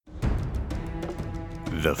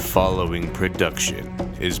The following production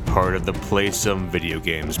is part of the Play Some Video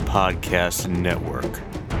Games podcast network.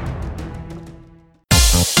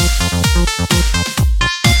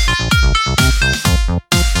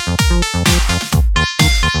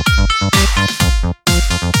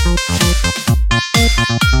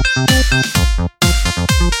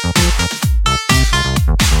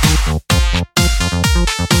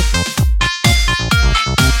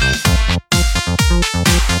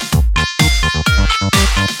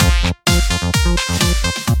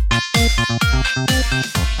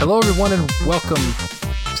 Hello everyone and welcome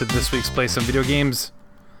to this week's Play Some Video Games,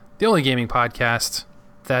 the only gaming podcast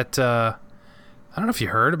that, I don't know if you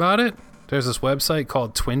heard about it. There's this website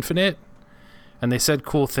called Twinfinite, and they said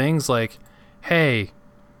cool things like, hey,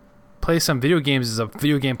 Play Some Video Games is a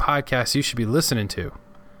video game podcast you should be listening to.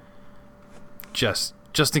 Just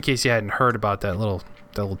in case you hadn't heard about that little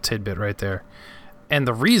tidbit right there. And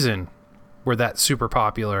the reason we're that super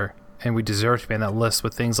popular and we deserve to be on that list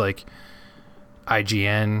with things like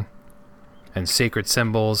IGN and Sacred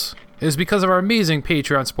Symbols is because of our amazing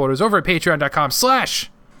Patreon supporters over at patreon.com slash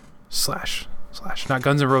not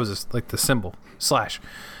Guns N' Roses, like the symbol, /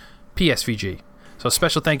 PSVG. So a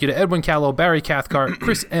special thank you to Edwin Callow, Barry Cathcart,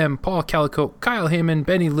 Chris M., Paul Calico, Kyle Heyman,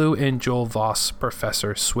 Benny Lou, and Joel Voss,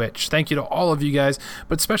 Professor Switch. Thank you to all of you guys,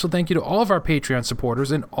 but special thank you to all of our Patreon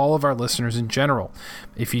supporters and all of our listeners in general.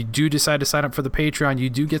 If you do decide to sign up for the Patreon,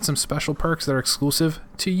 you do get some special perks that are exclusive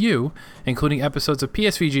to you, including episodes of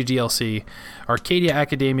PSVG DLC, Arcadia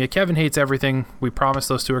Academia, Kevin Hates Everything. We promise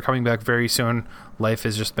those two are coming back very soon. Life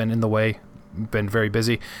has just been in the way, been very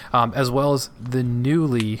busy, as well as the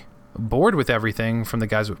newly Bored with Everything from the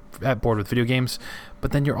guys at Bored with Video Games.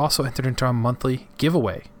 But then you're also entered into our monthly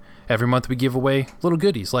giveaway. Every month we give away little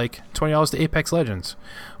goodies like $20 to Apex Legends,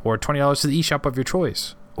 or $20 to the eShop of your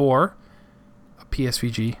choice, or a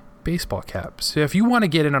PSVG baseball cap. So if you want to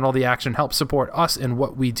get in on all the action, help support us and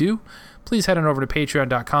what we do, please head on over to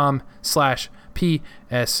patreon.com /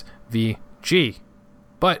 PSVG.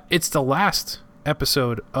 But it's the last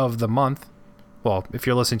episode of the month. Well, if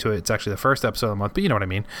you're listening to it, it's actually the first episode of the month, but you know what I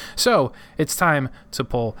mean. So it's time to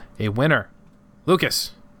pull a winner.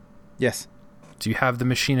 Lucas. Yes. Do you have the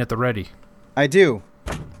machine at the ready? I do.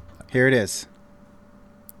 Here it is.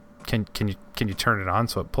 Can you turn it on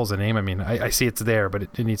so it pulls a name? I mean, I see it's there, but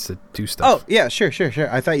it needs to do stuff. Oh, yeah, sure.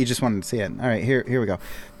 I thought you just wanted to see it. All right, here we go.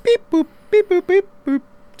 Beep, boop, beep, boop, beep, boop.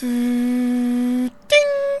 Ding.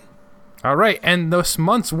 All right, and this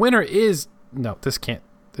month's winner is... No, this can't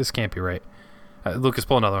be right. Lucas,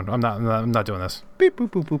 pull another one. I'm not doing this. Beep, boop,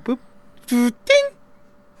 boop, boop, boop. Ding.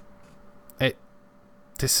 Hey,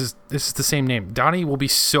 this is the same name. Donnie will be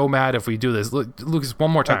so mad if we do this. Lucas, one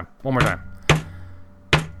more time. Beep,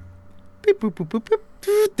 boop, boop, boop, boop.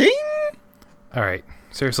 Ding. All right,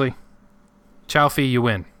 seriously, Chalfie, you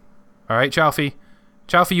win. All right, Chalfie,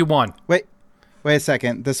 you won. Wait a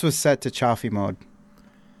second. This was set to Chalfie mode.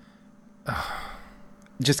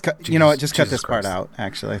 Just cut. You know what? Just cut this part out.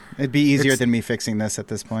 Actually, it'd be easier than me fixing this at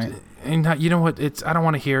this point. And you know what? I don't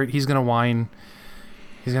want to hear it. He's gonna whine.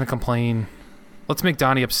 He's gonna complain. Let's make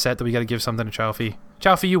Donnie upset that we got to give something to Chalfie.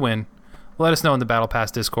 Chalfie, you win. Let us know in the Battle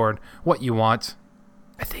Pass Discord what you want.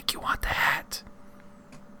 I think you want the hat.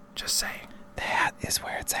 Just saying. The hat is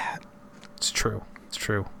where it's at. It's true.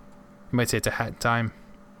 You might say it's a hat time.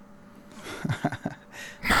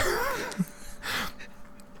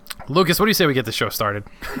 Lucas, what do you say we get the show started?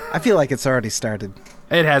 I feel like it's already started.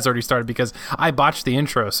 It has already started because I botched the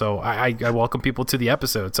intro, so I welcome people to the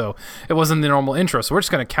episode. So it wasn't the normal intro, so we're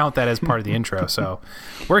just going to count that as part of the intro. So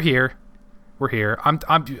we're here. I'm.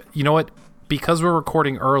 You know what? Because we're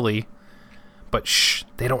recording early, but shh,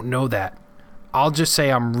 they don't know that. I'll just say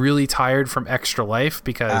I'm really tired from Extra Life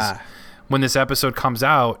because when this episode comes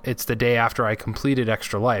out, it's the day after I completed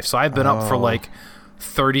Extra Life. So I've been up for like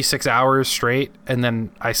 36 hours straight, and then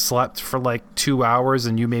I slept for like 2 hours,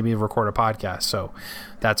 and you made me record a podcast. So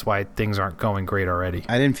that's why things aren't going great already.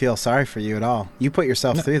 I didn't feel sorry for you at all. You put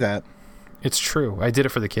yourself through that. It's true. I did it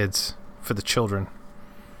for the kids, for the children.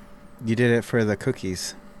 You did it for the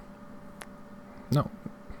cookies. No,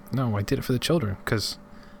 I did it for the children because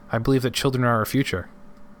I believe that children are our future.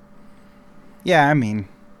 Yeah, I mean,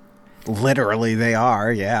 literally they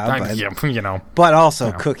are, yeah. You know. But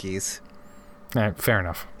also cookies. Fair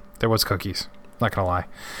enough. There was cookies. Not gonna lie.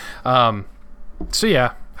 So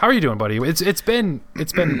yeah, how are you doing, buddy? It's been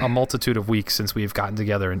a multitude of weeks since we've gotten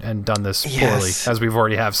together and done this poorly, as we've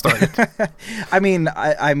already have started. I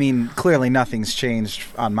mean, clearly nothing's changed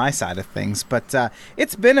on my side of things, but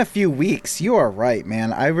it's been a few weeks. You are right,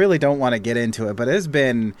 man. I really don't want to get into it, but it's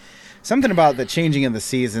been something about the changing of the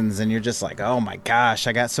seasons, and you're just like, oh my gosh,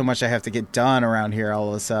 I got so much I have to get done around here all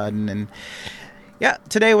of a sudden. And yeah,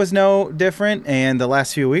 today was no different, and the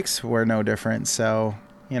last few weeks were no different. So,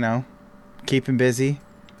 keeping busy,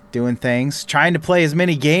 doing things, trying to play as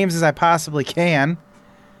many games as I possibly can.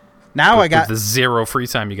 Now I got the 0 free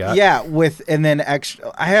time you got. Yeah, and then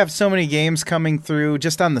extra. I have so many games coming through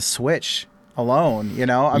just on the Switch alone.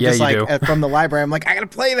 I'm just like from the library. I'm like, I gotta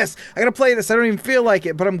play this. I don't even feel like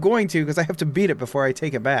it, but I'm going to because I have to beat it before I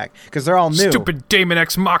take it back because they're all new. Stupid Daemon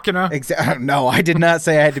X Machina. No, I did not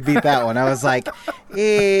say I had to beat that one. I was like,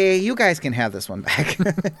 you guys can have this one back.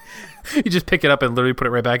 You just pick it up and literally put it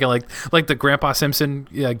right back in, like the Grandpa Simpson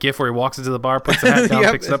gif where he walks into the bar, puts the hat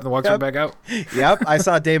down, picks it up, and walks right back out. Yep, I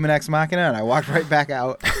saw Daemon X Machina and I walked right back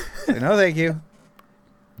out. No, thank you.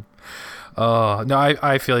 No,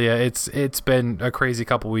 I feel you. It's been a crazy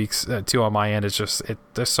couple weeks too on my end. It's just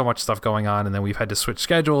there's so much stuff going on, and then we've had to switch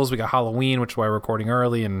schedules. We got Halloween, which is why we're recording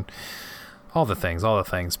early, and all the things.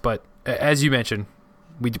 But as you mentioned,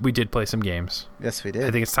 we did play some games. Yes, we did.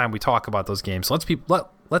 I think it's time we talk about those games.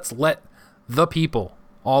 Let's let the people,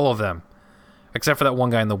 all of them, except for that one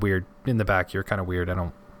guy in the back. You're kind of weird. I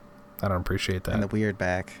don't appreciate that. In the weird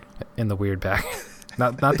back. In the weird back.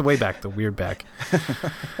 Not the way back, the weird back.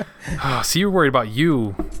 So you're worried about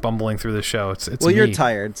you bumbling through the show. It's well, you're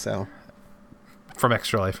tired, so. From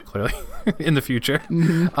Extra Life, clearly, in the future.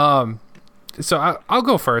 Mm-hmm. So I'll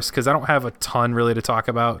go first because I don't have a ton really to talk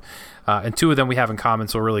about. And two of them we have in common,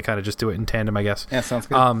 so we'll really kind of just do it in tandem, I guess. Yeah, sounds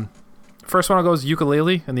good. First one I'll go is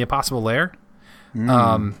Yooka-Laylee and the Impossible Lair.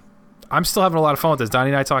 I'm still having a lot of fun with this.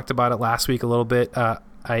 Donnie and I talked about it last week a little bit.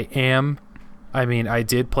 I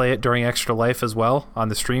did play it during Extra Life as well on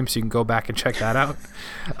the stream, so you can go back and check that out.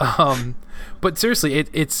 But seriously,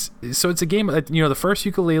 it's a game. The first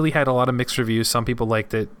Yooka-Laylee had a lot of mixed reviews. Some people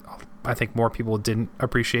liked it. I think more people didn't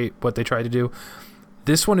appreciate what they tried to do.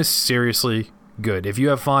 This one is seriously good. If you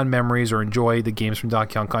have fond memories or enjoy the games from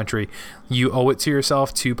Donkey Kong Country, you owe it to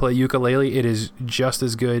yourself to play Yooka-Laylee. It is just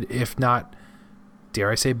as good, if not, dare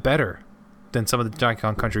I say, better than some of the Donkey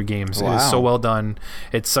Kong Country games. Wow. It is so well done.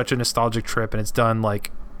 It's such a nostalgic trip, and it's done like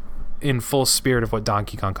in full spirit of what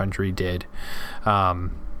Donkey Kong Country did.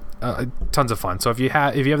 Tons of fun. So if you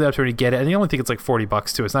have the opportunity to get it, and I only think it's like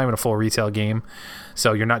 $40 too. It's not even a full retail game,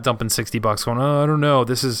 so you're not dumping $60 going, oh, I don't know.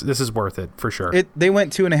 This is worth it for sure. They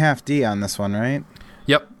went 2.5D on this one, right?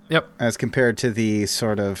 Yep. As compared to the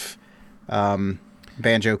sort of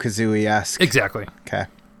Banjo-Kazooie-esque. Exactly. Okay.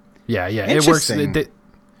 Yeah. It works.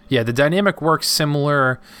 The dynamic works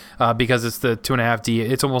similar because it's the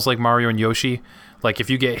 2.5D. It's almost like Mario and Yoshi. Like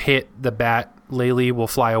if you get hit, the bat Laylee will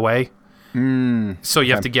fly away. So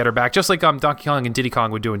you have to get her back, just like Donkey Kong and Diddy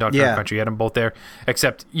Kong would do in Donkey Kong Country. You had them both there,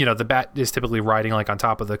 except the bat is typically riding like on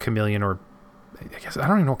top of the chameleon, or I guess I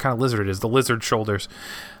don't even know what kind of lizard it is. The lizard shoulders,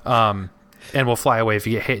 and will fly away if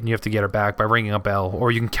you get hit, and you have to get her back by ringing a bell,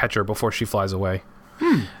 or you can catch her before she flies away.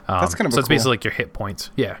 That's kind of so it's basically like your hit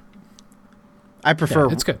points. Yeah, I prefer.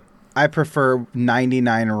 It's good. I prefer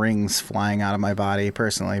 99 rings flying out of my body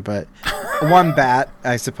personally, but one bat,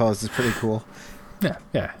 I suppose, is pretty cool.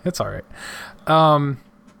 Yeah, it's all right.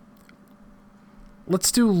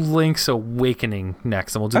 Let's do Link's Awakening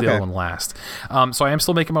next, and we'll do the other one last. So I am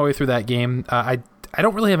still making my way through that game. I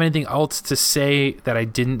don't really have anything else to say that I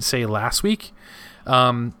didn't say last week.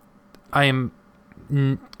 I am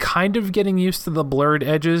kind of getting used to the blurred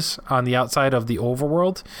edges on the outside of the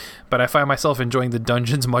overworld, but I find myself enjoying the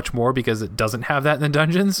dungeons much more because it doesn't have that in the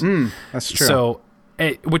dungeons. That's true. So,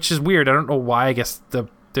 which is weird. I don't know why. I guess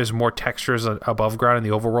there's more textures above ground in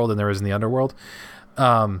the overworld than there is in the underworld.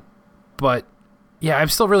 But yeah, I'm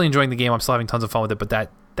still really enjoying the game. I'm still having tons of fun with it, but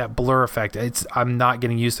that blur effect, I'm not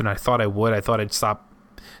getting used to it. And I thought I would. I thought I'd stop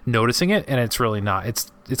noticing it, and it's really not. It's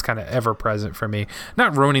kind of ever present for me.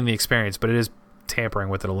 Not ruining the experience, but it is tampering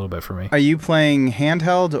with it a little bit for me. Are you playing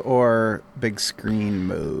handheld or big screen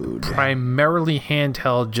mode? Primarily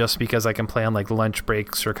handheld, just because I can play on like lunch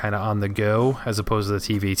breaks or kind of on the go, as opposed to the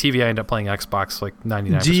TV. TV, I end up playing Xbox like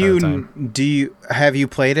 99% of the time. Have you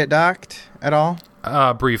played it docked at all?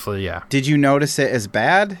 Briefly, yeah. Did you notice it as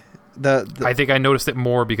bad? I think I noticed it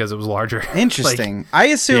more because it was larger. Interesting. I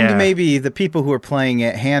assumed maybe the people who were playing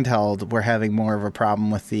it handheld were having more of a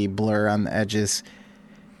problem with the blur on the edges.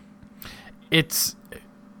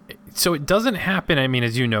 So it doesn't happen, I mean,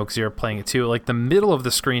 as you know, because you're playing it too, like the middle of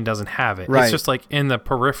the screen doesn't have it. Right. It's just like in the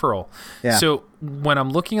peripheral. Yeah. So when I'm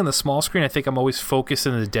looking on the small screen, I think I'm always focused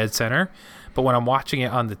in the dead center. But when I'm watching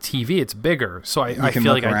it on the TV, it's bigger. So I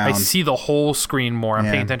feel like I see the whole screen more. I'm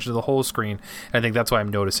paying attention to the whole screen. And I think that's why I'm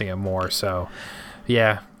noticing it more. So,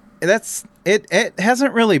 yeah. that's it. It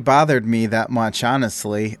hasn't really bothered me that much,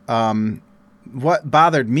 honestly. What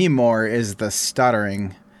bothered me more is the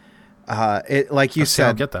stuttering. It like you See, I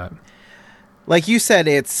don't said, get that. like you said,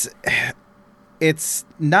 it's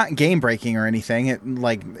not game breaking or anything. It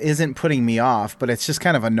like isn't putting me off, but it's just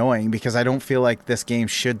kind of annoying because I don't feel like this game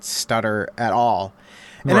should stutter at all.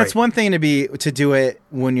 And Right. it's one thing to do it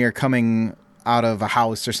when you're coming out of a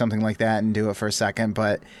house or something like that and do it for a second,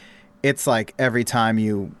 but it's like every time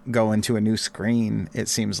you go into a new screen, it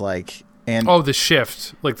seems like, and Oh, the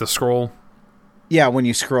shift, like the scroll. yeah, when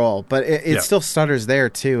you scroll, but it Yeah. still stutters there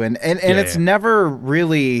too. And it's yeah. never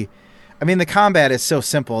really, I mean, the combat is so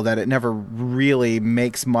simple that it never really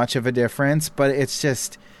makes much of a difference, but it's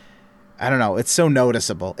just, I don't know. It's so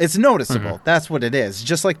noticeable. It's noticeable. That's what it is.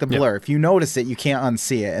 Just like the blur. If you notice it, you can't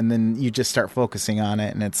unsee it. And then you just start focusing on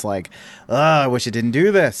it. And it's like, oh, I wish it didn't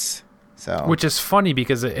do this. So, Which is funny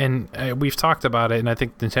because, we've talked about it, and I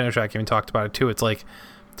think Nintendo Track even talked about it too. It's like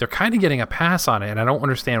they're kind of getting a pass on it, and I don't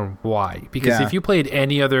understand why. Because Yeah. if you played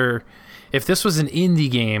any other, if this was an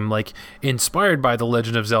indie game like inspired by The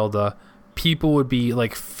Legend of Zelda, people would be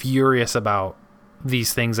like furious about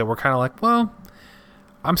these things that were kind of like, well,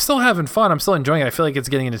 I'm still having fun. I'm still enjoying it. I feel like it's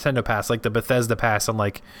getting a Nintendo pass, like the Bethesda pass on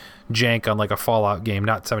like jank on like a Fallout game,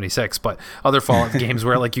 not 76, but other Fallout games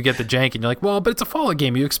where like you get the jank and you're like, well, but it's a Fallout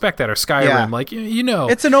game. You expect that, or Skyrim, Yeah. like you know.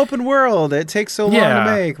 it's an open world. It takes so long Yeah.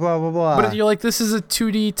 to make, blah, blah, blah. But you're like, this is a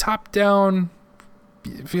 2D top-down,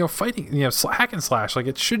 fighting, hack and slash. Like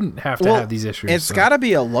it shouldn't have to have these issues. It's so. got to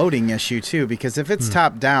be a loading issue too, because if it's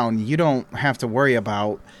top down, you don't have to worry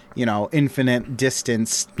about, infinite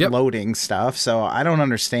distance Yep. loading stuff. So I don't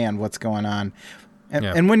understand what's going on. And,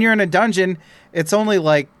 Yeah. and when you're in a dungeon, it's only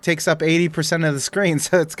like takes up 80% of the screen.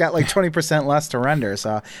 So it's got like 20% less to render.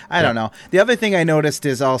 So I don't know. The other thing I noticed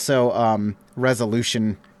is also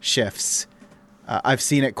resolution shifts. I've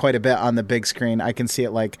seen it quite a bit on the big screen. I can see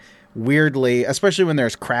it like weirdly, especially when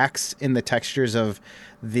there's cracks in the textures of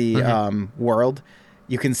the world.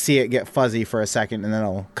 You can see it get fuzzy for a second and then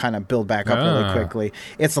it'll kind of build back up really quickly.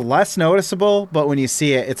 It's less noticeable, but when you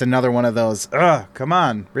see it, it's another one of those, ugh, come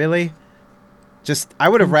on, really? Just, I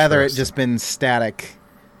would have rather it just been static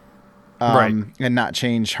Right. and not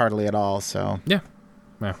change hardly at all, so. Yeah.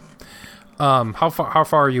 How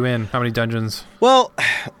far are you in? How many dungeons? Well,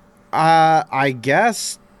 I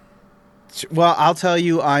guess. Well, I'll tell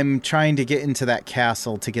you, I'm trying to get into that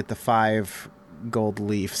castle to get the 5 gold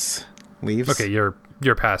leaves. Leaves? Okay, you're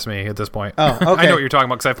past me at this point. Oh, okay. I know what you're talking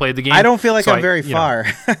about because I played the game. I don't feel like so I'm very far.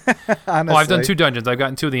 Honestly. Oh, I've done 2 dungeons. I've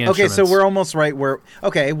gotten 2 of the Okay, instruments. so we're almost right where.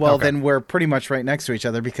 Okay, well Okay. then we're pretty much right next to each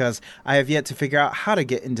other because I have yet to figure out how to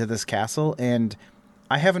get into this castle, and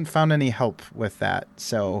I haven't found any help with that.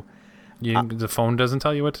 So The phone doesn't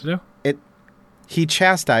tell you what to do? he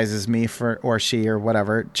chastises me for, or she or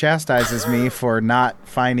whatever, chastises me for not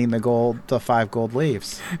finding the 5 gold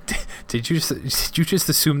leaves. Did you just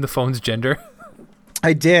assume the phone's gender?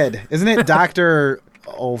 I did. Isn't it Dr.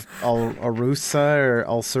 Arusa or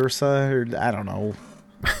Ulsursa or I don't know.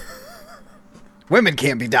 Women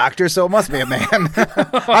can't be doctors, so it must be a man.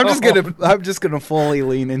 I'm just gonna fully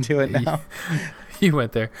lean into it now. You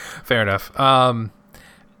went there. Fair enough. And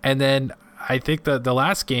then I think the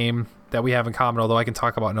last game that we have in common, although I can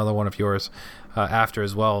talk about another one of yours after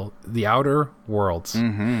as well, The Outer Worlds.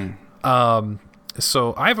 Mm-hmm.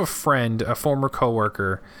 So I have a friend, a former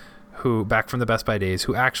coworker, who back from the Best Buy days,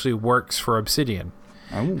 who actually works for Obsidian,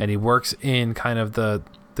 and he works in kind of the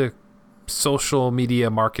social media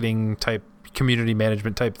marketing type, community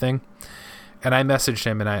management type thing. And I messaged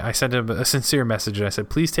him and I sent him a sincere message and I said,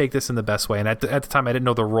 please take this in the best way. And at the time, I didn't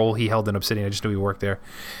know the role he held in Obsidian. I just knew he worked there.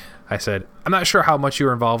 I said, I'm not sure how much you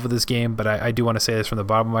were involved with this game, but I do want to say this from the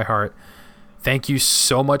bottom of my heart. Thank you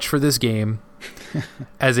so much for this game.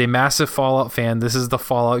 As a massive Fallout fan, this is the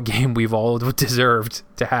Fallout game we've all deserved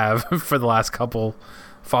to have for the last couple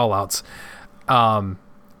Fallouts. I'm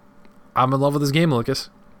in love with this game, Lucas.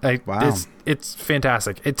 Wow. It's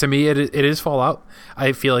fantastic. To me, it is Fallout.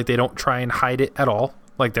 I feel like they don't try and hide it at all.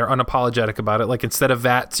 Like they're unapologetic about it. Like instead of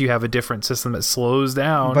VATS, you have a different system that slows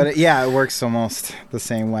down. But it works almost the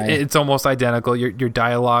same way. It's almost identical. Your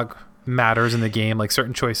dialogue matters in the game, like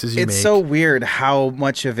certain choices you make. It's so weird how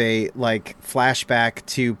much of a flashback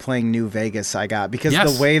to playing New Vegas I got, because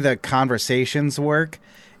Yes. the way the conversations work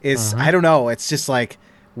is I don't know, it's just like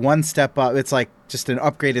one step up. It's like just an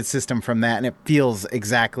upgraded system from that, and it feels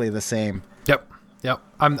exactly the same. Yep.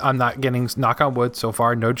 I'm not getting, knock on wood, so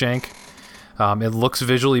far no jank. It looks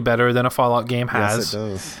visually better than a Fallout game has. Yes, it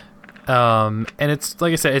does. And it's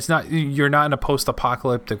like I said, you're not in a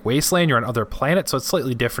post-apocalyptic wasteland. You're on other planets, so it's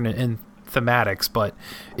slightly different in thematics, but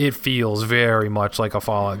it feels very much like a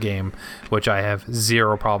Fallout game, which I have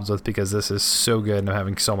zero problems with because this is so good and I'm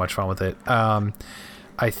having so much fun with it.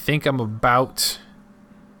 I think I'm about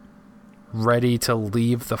ready to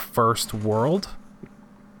leave the first world,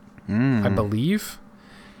 I believe,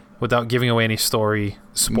 without giving away any story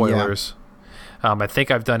spoilers. I think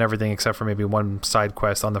I've done everything except for maybe one side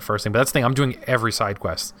quest on the first thing. But that's the thing. I'm doing every side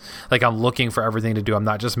quest. Like, I'm looking for everything to do. I'm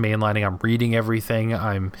not just mainlining. I'm reading everything.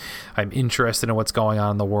 I'm interested in what's going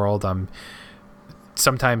on in the world. I'm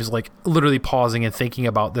sometimes, like, literally pausing and thinking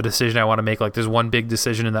about the decision I want to make. Like, there's one big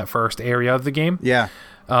decision in that first area of the game. Yeah.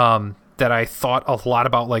 That I thought a lot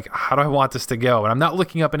about, like, how do I want this to go? And I'm not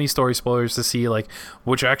looking up any story spoilers to see, like,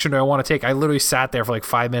 which action do I want to take. I literally sat there for, like,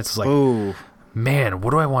 5 minutes. I was like, ooh, man, what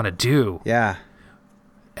do I want to do? Yeah.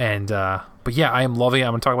 And but yeah, I am loving it.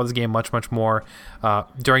 I'm gonna talk about this game much more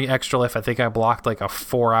during Extra Life. I think I blocked like a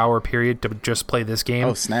 4-hour period to just play this game.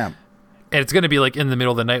 Oh snap! And it's gonna be like in the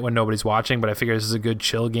middle of the night when nobody's watching, but I figure this is a good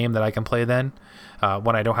chill game that I can play then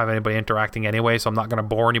when I don't have anybody interacting anyway, so I'm not gonna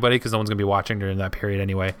bore anybody because no one's gonna be watching during that period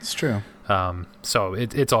anyway. It's true. So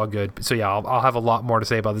it's all good. So yeah, I'll have a lot more to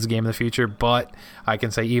say about this game in the future, but I can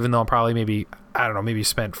say, even though I'm probably maybe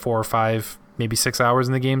spent 4 or 5, maybe 6 hours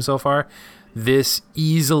in the game so far, this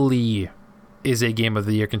easily is a Game of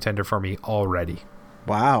the Year contender for me already.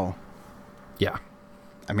 Wow. Yeah.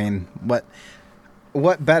 I mean, what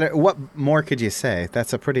more could you say?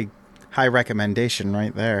 That's a pretty high recommendation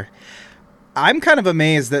right there. I'm kind of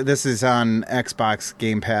amazed that this is on Xbox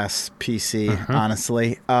Game Pass PC,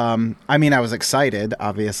 honestly. I mean, I was excited,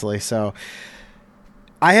 obviously, so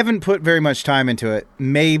I haven't put very much time into it.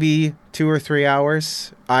 Maybe 2 or 3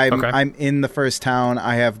 hours. I'm in the first town.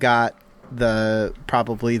 I have got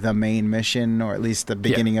probably the main mission, or at least the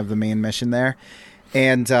beginning of the main mission there.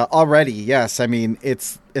 And already, yes, I mean,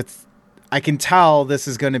 it's I can tell this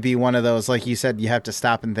is going to be one of those, like you said, you have to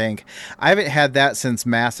stop and think. I haven't had that since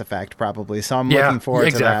Mass Effect, probably. So I'm looking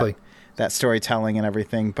forward to that storytelling and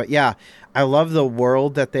everything. But yeah, I love the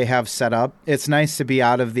world that they have set up. It's nice to be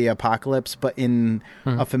out of the apocalypse, but in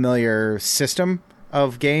a familiar system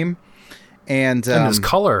of game. And there's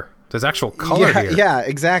color. There's actual color here. Yeah,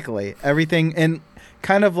 exactly. Everything, and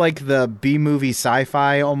kind of like the B-movie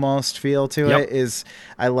sci-fi almost feel to it is,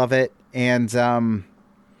 I love it. And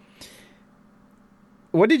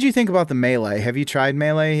what did you think about the Melee? Have you tried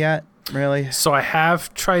Melee yet, really? So I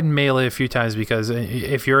have tried Melee a few times, because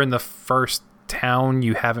if you're in the first town,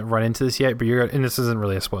 you haven't run into this yet, but and this isn't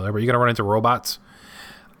really a spoiler, but you're going to run into robots.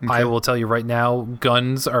 Okay. I will tell you right now,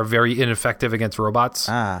 guns are very ineffective against robots.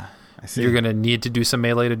 I see. You're going to need to do some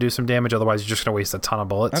melee to do some damage, otherwise you're just going to waste a ton of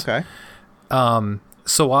bullets. Okay.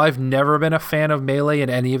 So I've never been a fan of melee in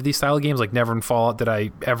any of these style games. Like, never in Fallout did I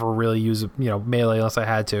ever really use melee unless I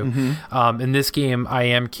had to. In this game, I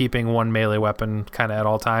am keeping one melee weapon kind of at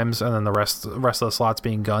all times, and then the rest of the slots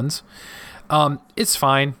being guns. It's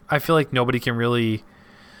fine. I feel like nobody can really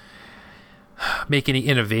make any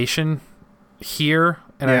innovation here,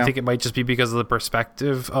 and I think it might just be because of the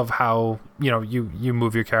perspective of how you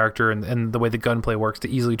move your character and the way the gunplay works to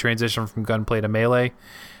easily transition from gunplay to melee.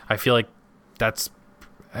 I feel like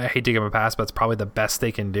I hate to give them a pass, but it's probably the best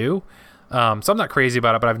they can do. So I'm not crazy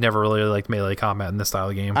about it, but I've never really liked melee combat in this style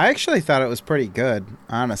of game. I actually thought it was pretty good,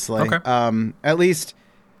 honestly. Okay. At least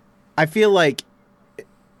I feel like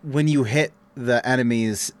when you hit the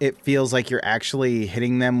enemies, it feels like you're actually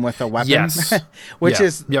hitting them with a weapon. Yes. Which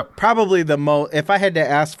is probably the most... If I had to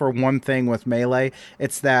ask for one thing with melee,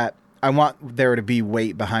 it's that I want there to be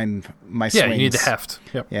weight behind my swings. Yeah, you need the heft.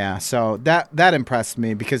 Yep. Yeah, so that impressed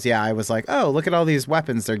me, because, I was like, oh, look at all these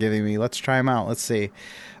weapons they're giving me. Let's try them out. Let's see.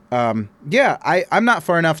 I'm not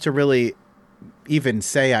far enough to really even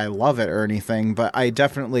say I love it or anything, but I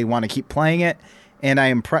definitely want to keep playing it, and I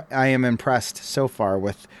am impressed so far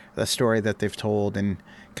with the story that they've told and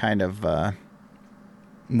kind of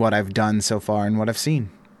what I've done so far and what I've seen.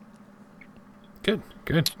 Good.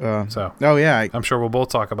 I'm sure we'll both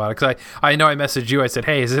talk about it, because I know I messaged you. I said,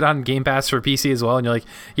 hey, is it on Game Pass for PC as well? And you're like,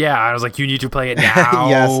 yeah. I was like, you need to play it now.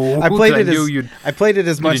 Yes, I played it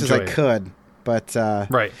as much as I could, but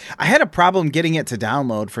right. I had a problem getting it to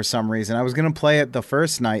download for some reason. I was going to play it the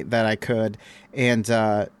first night that I could, and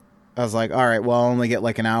I was like, all right, well, I'll only get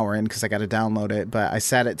like an hour in because I got to download it. But I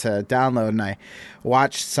set it to download, and I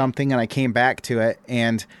watched something, and I came back to it,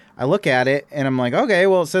 and I look at it, and I'm like, okay,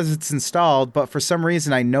 well, it says it's installed. But for some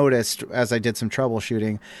reason, I noticed as I did some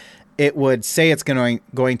troubleshooting, it would say it's going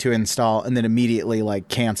to install and then immediately like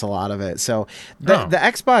cancel out of it. So the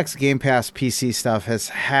Xbox Game Pass PC stuff has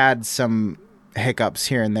had some hiccups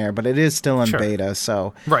here and there, but it is still in Sure. beta.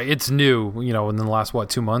 So Right, it's new, in the last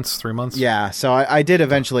 2 months, 3 months. yeah, so I did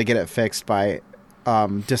eventually get it fixed by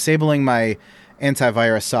disabling my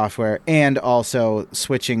antivirus software and also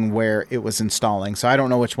switching where it was installing. So I don't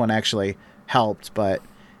know which one actually helped, but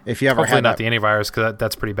if you ever Hopefully had not the antivirus, because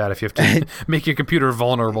that's pretty bad if you have to make your computer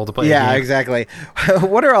vulnerable to play. yeah, a game. exactly.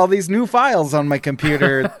 What are all these new files on my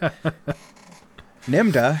computer?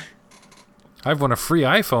 Nimda. I've won a free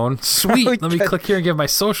iPhone. Sweet. Let me click here and give my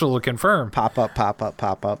social to confirm. Pop up, pop up,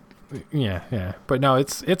 pop up. Yeah. But no,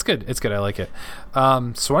 it's good. It's good. I like it. So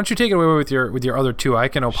why don't you take it away with your other two? I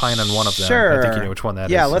can opine on one of them. Sure. I think you know which one that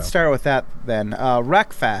is. Yeah, let's start with that then.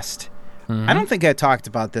 Wreckfest. I don't think I talked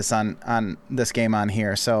about this on this game on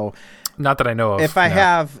here, so Not that I know of. if I no.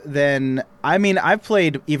 have, then I've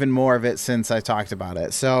played even more of it since I talked about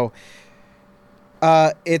it. So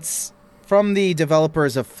it's from the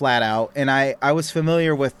developers of Flatout, and I was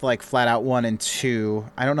familiar with like Flatout 1 and 2.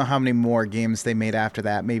 I don't know how many more games they made after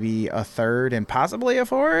that, maybe a third and possibly a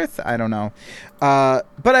fourth. I don't know. But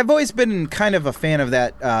I've always been kind of a fan of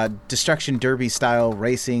that Destruction Derby style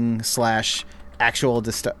racing / actual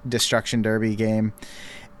Destruction Derby game.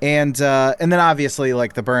 And then obviously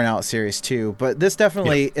like the Burnout series too. But this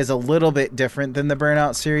definitely is a little bit different than the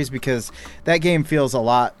Burnout series because that game feels a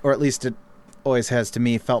lot, or at least it always has to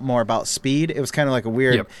me, felt more about speed. It was kind of like a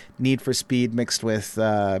weird Need for Speed mixed with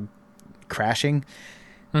crashing.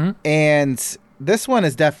 Mm-hmm. And this one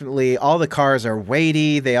is definitely, all the cars are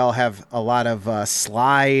weighty. They all have a lot of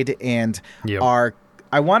slide and are,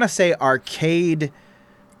 I want to say, arcade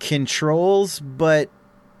controls, but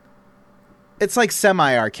it's like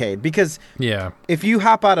semi-arcade because if you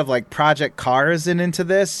hop out of like Project Cars and into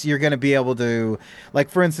this, you're going to be able to, like,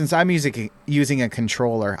 for instance, I'm using a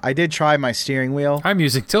controller. I did try my steering wheel. I'm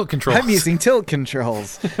using tilt controls. I'm using tilt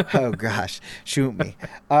controls. Oh gosh, shoot me.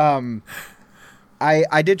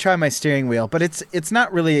 I did try my steering wheel, but it's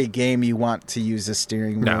not really a game you want to use a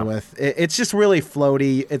steering wheel with. It's just really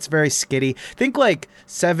floaty. It's very skiddy. Think like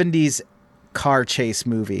 70s car chase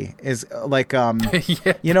movie is like you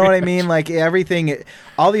know what I mean, like everything,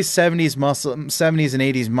 all these 70s and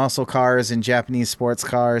 80s muscle cars and Japanese sports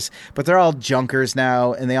cars, but they're all junkers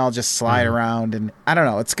now and they all just slide around, and I don't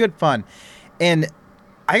know, it's good fun. And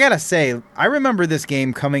I gotta say, I remember this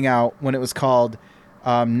game coming out when it was called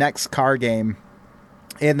Next Car Game,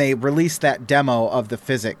 and they released that demo of the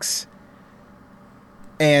physics,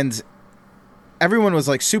 and everyone was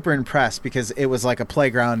like super impressed because it was like a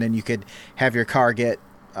playground and you could have your car get,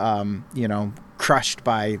 crushed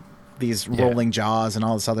by these rolling jaws and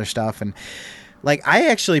all this other stuff. And like, I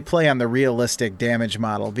actually play on the realistic damage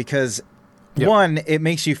model because one, it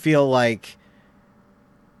makes you feel like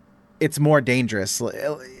it's more dangerous.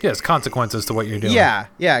 Yes, consequences to what you're doing. Yeah,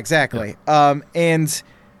 exactly. And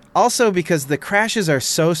also because the crashes are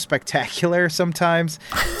so spectacular sometimes,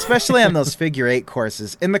 especially on those figure 8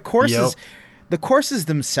 courses. And the courses... The courses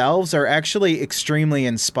themselves are actually extremely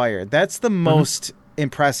inspired. That's the most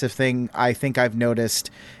impressive thing I think I've noticed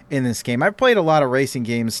in this game. I've played a lot of racing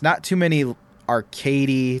games, not too many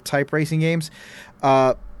arcadey type racing games,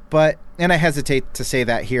 and I hesitate to say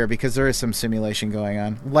that here because there is some simulation going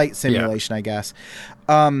on, light simulation, I guess.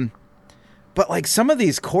 But like some of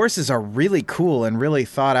these courses are really cool and really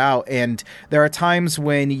thought out, and there are times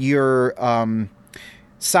when you're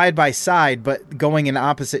side by side but going in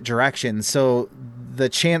opposite directions, so the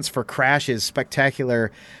chance for crashes,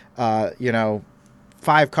 spectacular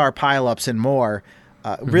 5-car pileups and more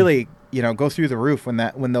really go through the roof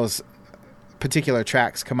when those particular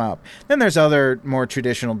tracks come up. Then there's other more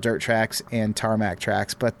traditional dirt tracks and tarmac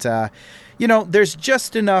tracks, but there's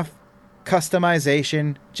just enough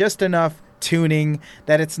customization, just enough tuning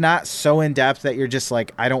that it's not so in depth that you're just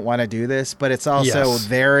like, I don't want to do this, but it's also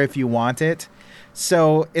there if you want it.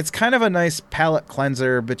 So it's kind of a nice palate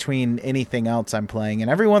cleanser between anything else I'm playing.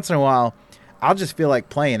 And every once in a while, I'll just feel like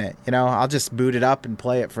playing it. I'll just boot it up and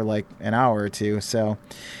play it for like an hour or two. So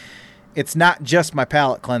it's not just my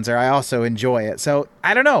palate cleanser. I also enjoy it. So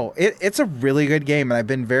I don't know. It's a really good game, and I've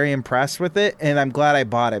been very impressed with it. And I'm glad I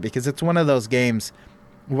bought it because it's one of those games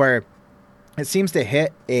where it seems to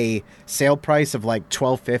hit a sale price of like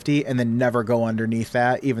 $12.50 and then never go underneath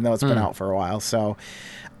that, even though it's been out for a while. So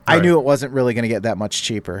I knew it wasn't really going to get that much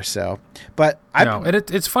cheaper. So, but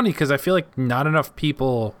it's funny because I feel like not enough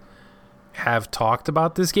people have talked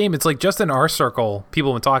about this game. It's like just in our circle,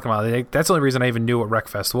 people have been talking about it. That's the only reason I even knew what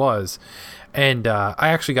Wreckfest was. And I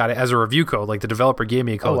actually got it as a review code. Like the developer gave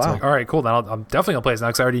me a code. Oh, wow. It's like, all right, cool. Then I'm definitely going to play this now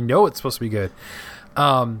because I already know it's supposed to be good.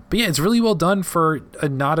 But yeah, it's really well done for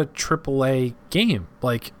not a AAA game.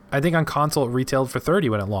 Like I think on console it retailed for $30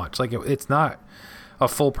 when it launched. Like it's not a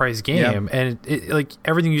full price game. And it like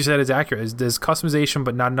everything you said is accurate. There's customization,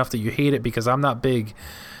 but not enough that you hate it, because I'm not big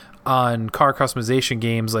on car customization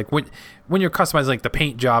games. Like when you're customizing like the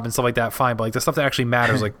paint job and stuff like that, fine, but like the stuff that actually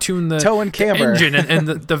matters, like tune the toe and camber, the engine and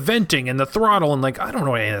the venting and the throttle, and like I don't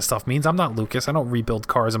know what any of that stuff means. I'm not Lucas. I don't rebuild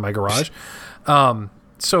cars in my garage.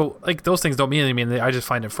 So like those things don't mean anything. I mean, I just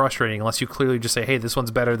find it frustrating unless you clearly just say, hey, this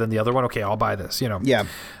one's better than the other one. Okay, I'll buy this, Yeah.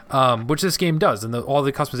 Which this game does. And all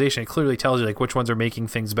the customization, it clearly tells you like which ones are making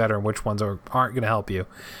things better and which ones aren't going to help you.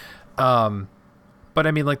 But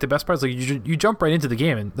I mean, like the best part is like you jump right into the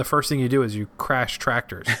game, and the first thing you do is you crash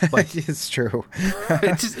tractors. Like It's true.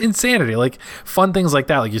 it's just insanity. Like fun things like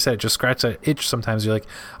that, like you said, just scratch that itch. Sometimes you're like,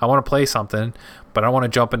 I want to play something, but I don't want to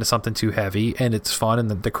jump into something too heavy, and it's fun, and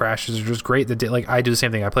the crashes are just great. Like I do the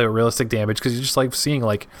same thing. I play with realistic damage because you just like seeing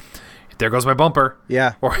like, there goes my bumper.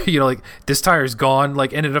 Yeah. Or, like this tire's gone,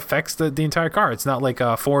 like, and it affects the entire car. It's not like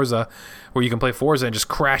Forza where you can play Forza and just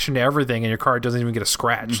crash into everything and your car doesn't even get a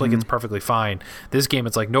scratch. Like it's perfectly fine. This game,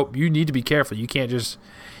 it's like, nope, you need to be careful. You can't just,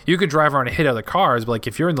 you could drive around and hit other cars, but like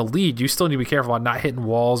if you're in the lead, you still need to be careful about not hitting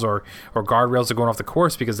walls or guardrails that are going off the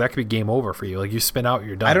course, because that could be game over for you. Like you spin out,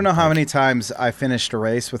 you're done. I don't know how like, many times I finished a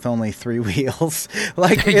race with only 3 wheels.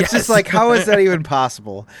 Like it's just like, how is that even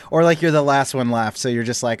possible? Or like you're the last one left, so you're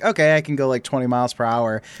just like, okay, I can go like 20 miles per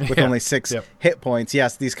hour with only 6 hit points.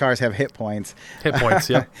 Yes, these cars have hit points. Hit points,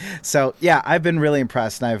 yeah. So yeah, I've been really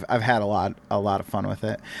impressed, and I've had a lot of fun with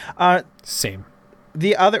it. Same.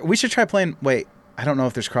 We should try playing. Wait, I don't know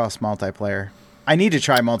if there's cross multiplayer. I need to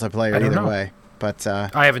try multiplayer either way. But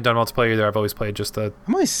I haven't done multiplayer either. I've always played just the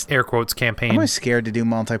air quotes campaign. I'm always scared to do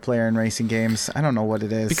multiplayer in racing games. I don't know what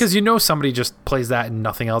it is. Because somebody just plays that and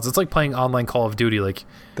nothing else. It's like playing online Call of Duty. Like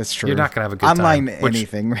that's true. You're not gonna have a good online time.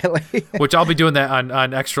 Anything really. Which I'll be doing that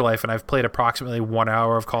on Extra Life, and I've played approximately 1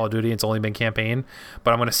 hour of Call of Duty. It's only been campaign,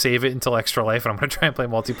 but I'm gonna save it until Extra Life, and I'm gonna try and play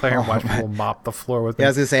multiplayer and watch people mop the floor with me. Yeah, I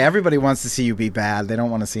was gonna say, everybody wants to see you be bad. They don't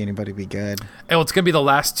want to see anybody be good. And it's gonna be the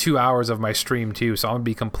last 2 hours of my stream too, so I'm gonna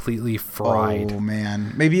be completely fried. Oh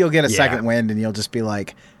man, maybe you'll get a second wind, and you'll just be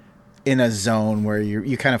like in a zone where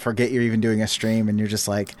you kind of forget you're even doing a stream, and you're just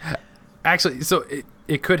like. Actually, so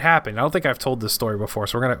it could happen. I don't think I've told this story before,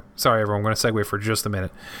 so sorry everyone, I'm gonna segue for just a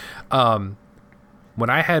minute. When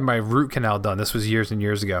I had my root canal done, this was years and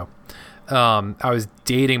years ago. I was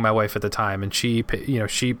dating my wife at the time, and she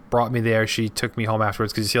brought me there. She took me home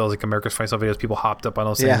afterwards, because you see all those like America's Funniest Home Videos, people hopped up on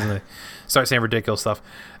those things and they start saying ridiculous stuff.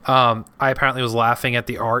 I apparently was laughing at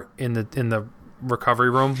the art in the recovery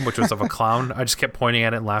room, which was of a clown. I just kept pointing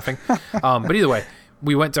at it and laughing. But either way,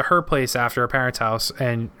 we went to her place after her parents' house,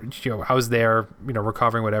 and I was there,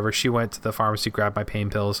 recovering, whatever. She went to the pharmacy, grabbed my pain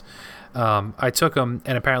pills. I took them,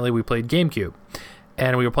 and apparently we played GameCube,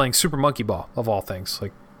 and we were playing Super Monkey Ball, of all things.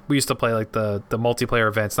 Like we used to play like the multiplayer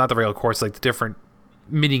events, not the regular course, like the different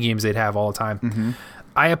mini games they'd have all the time. Mm-hmm.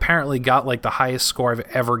 I apparently got like the highest score I've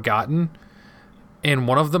ever gotten in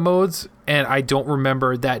one of the modes, and I don't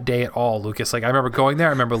remember that day at all, Lucas. Like I remember going there,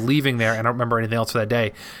 I remember leaving there, and I don't remember anything else for that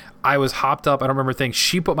day. I was hopped up. I don't remember things.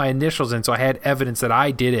 She put my initials in, so I had evidence that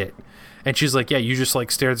I did it. And she's like, yeah, you just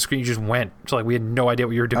like stared at the screen. You just went. So like we had no idea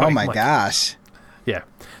what you were doing. Oh my gosh. Yeah.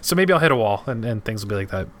 So maybe I'll hit a wall and things will be like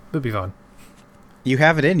that. It'll be fun. You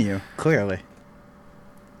have it in you, clearly.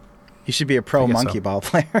 You should be a pro monkey ball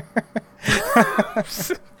player.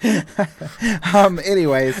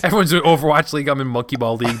 Anyways. Everyone's doing Overwatch League. I'm in Monkey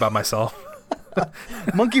Ball League by myself.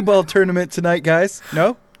 Monkey ball tournament tonight, guys.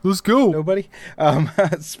 No? Let's go. Nobody?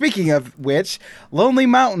 Speaking of which, Lonely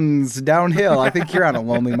Mountains downhill. I think you're on a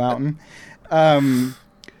lonely mountain.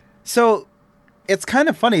 So it's kind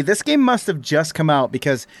of funny. This game must have just come out,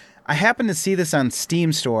 because I happened to see this on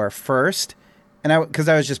Steam Store first, and because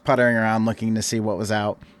I was just puttering around looking to see what was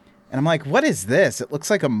out. And I'm like, what is this? It looks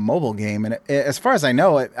like a mobile game. And as far as I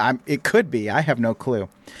know, it could be. I have no clue.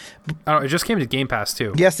 It just came to Game Pass,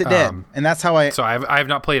 too. Yes, it did. And that's how So I have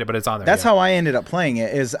not played it, but it's on there. That's how I ended up playing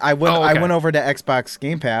it. I went over to Xbox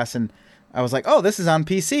Game Pass, and I was like, oh, this is on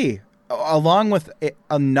PC. Along with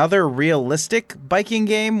another realistic biking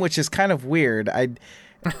game, which is kind of weird.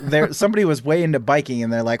 Somebody was way into biking,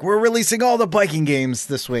 and they're like, we're releasing all the biking games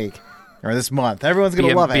this week. Or this month. Everyone's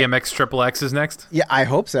going to love it. BMX Triple X is next? Yeah, I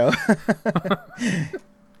hope so.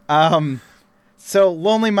 So,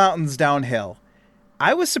 Lonely Mountains Downhill.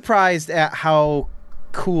 I was surprised at how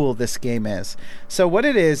cool this game is. So, what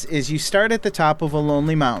it is you start at the top of a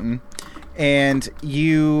lonely mountain, and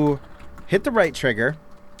you hit the right trigger,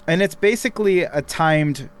 and it's basically a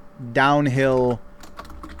timed downhill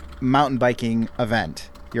mountain biking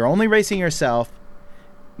event. You're only racing yourself.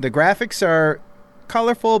 The graphics are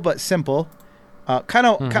colorful but simple, kind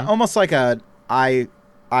of almost like a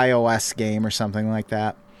iOS game or something like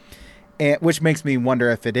that, which makes me wonder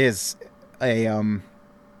if it is a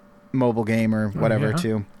mobile game or whatever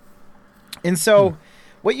too. And so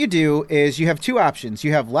what you do is you have two options.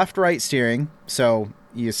 You have left-right steering, so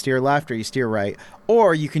you steer left or you steer right,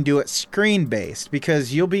 or you can do it screen-based,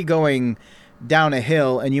 because you'll be going down a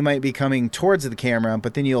hill and you might be coming towards the camera,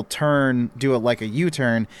 but then you'll do it like a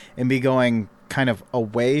U-turn and be going kind of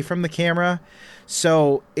away from the camera.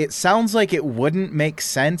 So it sounds like it wouldn't make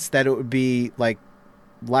sense that it would be like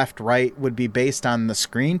left right would be based on the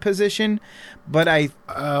screen position, but I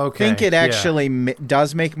think it actually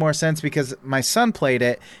does make more sense, because my son played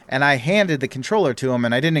it and I handed the controller to him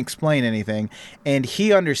and I didn't explain anything, and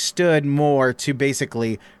he understood more to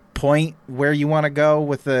basically point where you want to go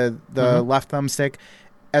with the left thumbstick,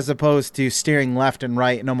 as opposed to steering left and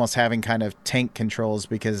right and almost having kind of tank controls,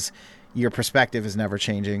 because your perspective is never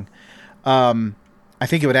changing. I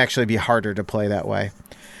think it would actually be harder to play that way.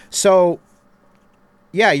 So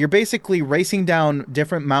yeah, you're basically racing down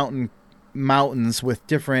different mountains with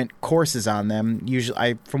different courses on them.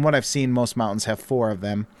 Usually, from what I've seen, most mountains have 4 of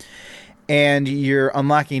them. And you're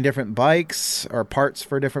unlocking different bikes or parts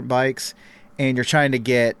for different bikes, and you're trying to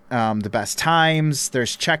get the best times.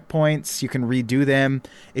 There's checkpoints. You can redo them.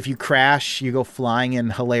 If you crash, you go flying in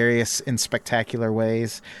hilarious and spectacular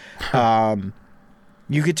ways.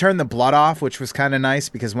 You could turn the blood off, which was kind of nice,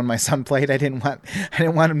 because when my son played, I didn't want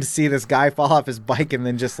him to see this guy fall off his bike and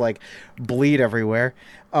then just like bleed everywhere.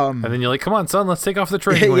 And then you're like, "Come on, son, let's take off the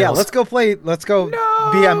training wheels." Yeah, let's go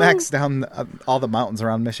BMX down all the mountains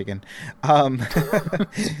around Michigan.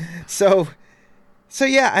 So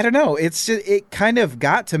yeah, I don't know. It's just, it kind of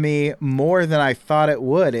got to me more than I thought it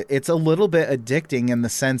would. It's a little bit addicting in the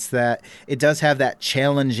sense that it does have that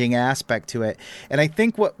challenging aspect to it. And I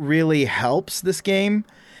think what really helps this game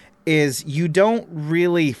is you don't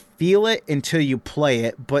really feel it until you play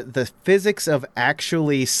it, but the physics of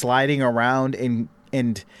actually sliding around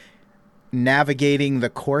and navigating the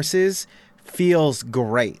courses feels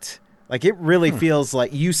great. Like, it really feels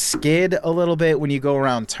like you skid a little bit when you go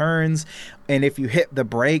around turns, and if you hit the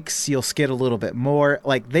brakes, you'll skid a little bit more.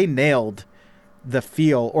 Like, they nailed the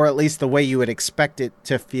feel, or at least the way you would expect it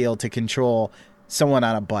to feel to control someone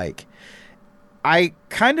on a bike. I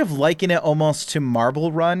kind of liken it almost to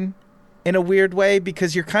Marble Run in a weird way,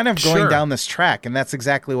 because you're kind of going down this track, and that's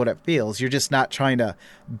exactly what it feels. You're just not trying to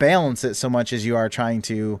balance it so much as you are trying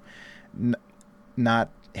to not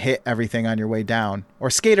hit everything on your way down. Or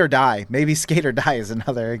Skate or Die. Maybe Skate or Die is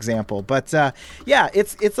another example. But yeah,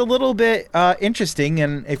 it's a little bit interesting,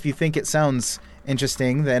 and if you think it sounds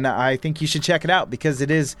interesting, then I think you should check it out, because it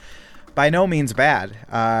is by no means bad.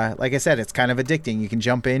 Like I said, it's kind of addicting. You can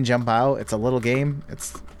jump in, jump out. It's a little game.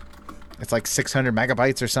 It's like 600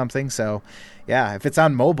 megabytes or something. So yeah, if it's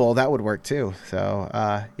on mobile, that would work too. So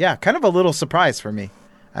yeah, kind of a little surprise for me.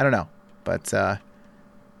 I don't know, but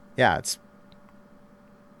yeah, it's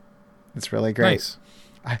really great.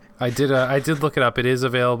 Nice. I did look it up. It is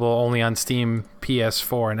available only on Steam,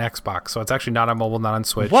 PS4, and Xbox. So it's actually not on mobile, not on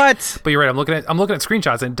Switch. What? But you're right. I'm looking at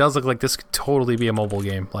screenshots, and it does look like this could totally be a mobile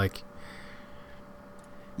game. Like,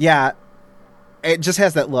 yeah, it just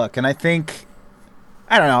has that look, and I think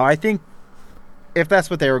if that's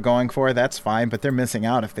what they were going for, that's fine. But they're missing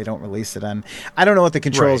out if they don't release it on. I don't know what the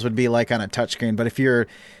controls would be like on a touchscreen, but if you're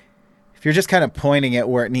just kind of pointing it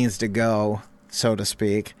where it needs to go, so to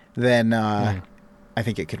speak, then I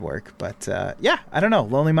think it could work. But yeah, I don't know.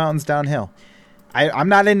 Lonely Mountains Downhill. I'm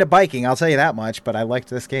not into biking, I'll tell you that much, but I liked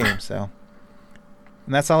this game, so.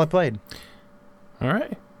 And that's all I played. All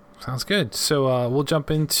right. Sounds good. So we'll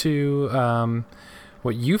jump into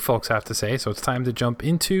what you folks have to say. So it's time to jump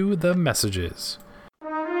into the messages.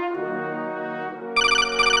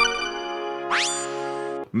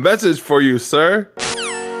 Message for you, sir.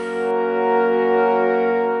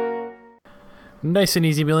 Nice and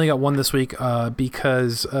easy. We only got one this week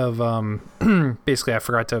because of basically I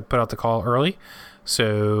forgot to put out the call early.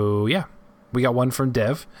 So yeah, we got one from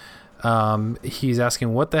Dev. He's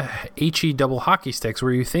asking, what the HE double hockey sticks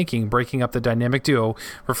were you thinking breaking up the dynamic duo,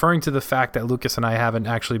 referring to the fact that Lucas and I haven't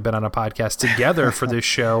actually been on a podcast together for this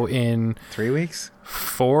show in 3 weeks?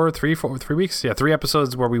 3 weeks? Yeah, 3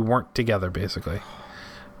 episodes where we weren't together, basically.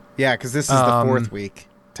 Yeah, because this is the 4th week,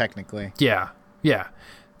 technically. Yeah.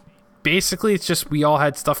 Basically, it's just we all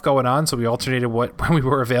had stuff going on, so we alternated when we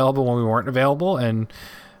were available, when we weren't available, and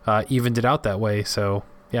evened it out that way. So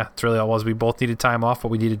yeah, it's really all it was. We both needed time off, but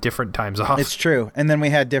we needed different times off. It's true. And then we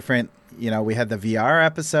had different we had the VR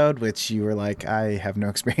episode, which you were like, I have no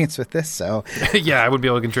experience with this, so yeah, I wouldn't be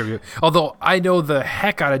able to contribute. Although I know the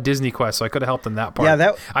heck out of Disney Quest, so I could have helped in that part.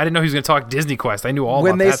 Yeah, I didn't know he was going to talk Disney Quest. I knew all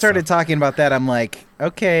when about they that started stuff. talking about that, I'm like,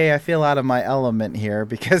 okay, I feel out of my element here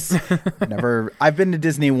because I've been to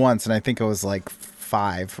Disney once, and I think it was like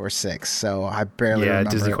 5 or 6, so I barely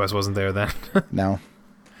remember. Disney Quest wasn't there then. No.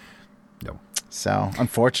 So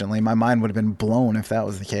unfortunately, my mind would have been blown if that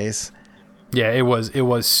was the case. Yeah, it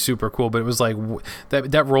was super cool, but it was like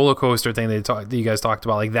that roller coaster thing that you guys talked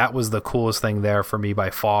about. Like that was the coolest thing there for me by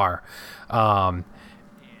far, and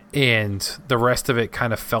the rest of it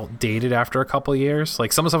kind of felt dated after a couple of years.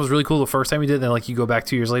 Like some of the stuff was really cool the first time we did, and then like you go back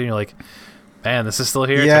 2 years later and you're like, man, this is still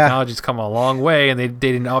here. Yeah. Technology's come a long way, and they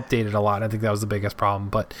didn't update it a lot. I think that was the biggest problem.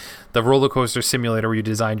 But the roller coaster simulator where you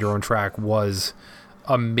designed your own track was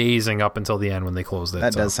amazing up until the end when they closed it.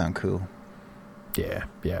 That does sound cool. Yeah.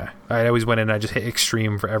 I always went in and I just hit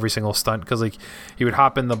extreme for every single stunt because like you would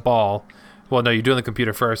hop in the ball. Well, no, you do it on the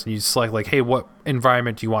computer first, and you select like, hey, what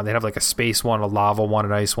environment do you want? They'd have like a space one, a lava one,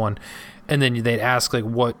 an ice one, and then they'd ask like,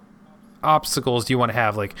 what obstacles do you want to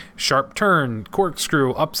have? Like sharp turn,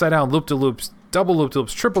 corkscrew, upside down, loop to loops, double loop to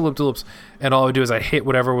loops, triple loop to loops, and all I would do is I hit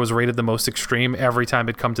whatever was rated the most extreme every time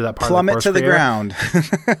it'd come to that part. Plummet of the course to the ground.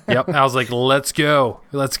 Yep. I was like, let's go,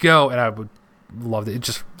 and I would loved it. It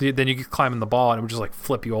just then you could climb in the ball and it would just like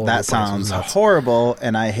flip you all over. That the place. sounds horrible,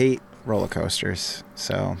 and I hate roller coasters.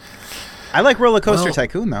 So I like Roller Coaster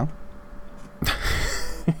Tycoon though.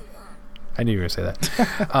 I knew you were gonna say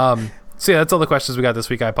that. So yeah, that's all the questions we got this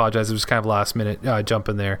week. I apologize. It was kind of last minute jump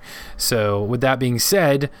in there. So with that being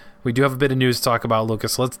said, we do have a bit of news to talk about,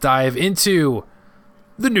 Lucas. Let's dive into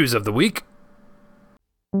the news of the week.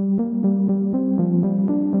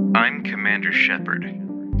 I'm Commander Shepard,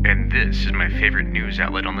 and this is my favorite news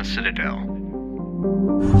outlet on the Citadel.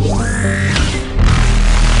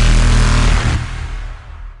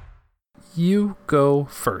 You go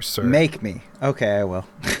first, sir. Make me. Okay, I will.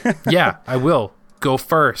 Yeah, I will. Go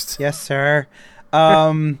first. Yes, sir.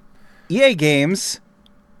 EA games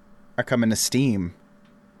are coming to Steam,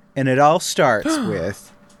 and it all starts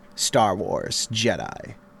with Star Wars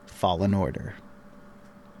Jedi Fallen Order.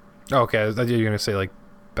 Okay, I thought you were going to say like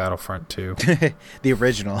Battlefront 2. The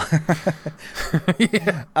original.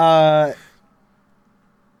 Yeah.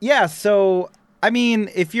 Yeah, so I mean,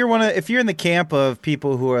 if you're in the camp of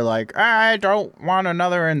people who are like, I don't want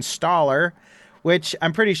another installer, which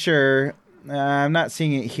I'm pretty sure I'm not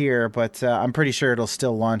seeing it here, but I'm pretty sure it'll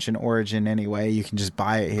still launch in Origin anyway. You can just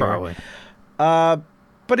buy it here. Probably.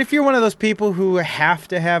 But if you're one of those people who have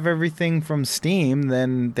to have everything from Steam,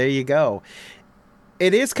 then there you go.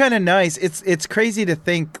 It is kind of nice. It's crazy to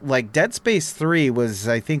think, like, Dead Space 3 was,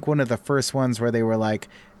 I think, one of the first ones where they were like,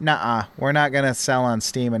 nah, we're not going to sell on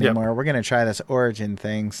Steam anymore. Yep. We're going to try this Origin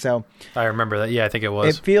thing. So I remember that. Yeah, I think it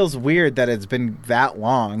was. It feels weird that it's been that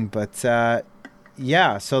long, but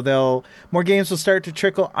yeah, so more games will start to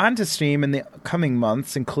trickle onto Steam in the coming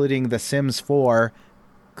months, including The Sims 4,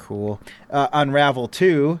 cool, Unravel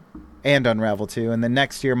 2, and then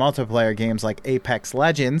next year multiplayer games like Apex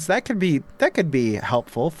Legends. That could be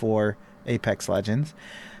helpful for Apex Legends,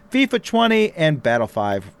 FIFA 20, and Battle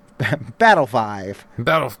 5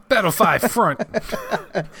 front.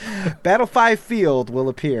 Battle 5 Field will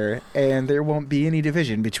appear, and there won't be any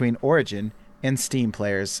division between Origin and Steam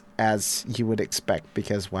players, as you would expect,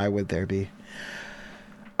 because why would there be?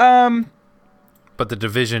 But the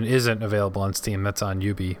Division isn't available on Steam. That's on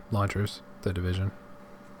Ubi launchers, the Division.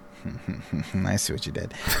 I see what you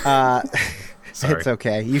did. Sorry. It's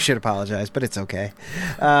okay. You should apologize, but it's okay.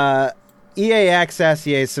 EA Access,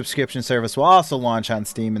 EA's subscription service, will also launch on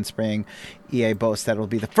Steam in spring. EA boasts that it will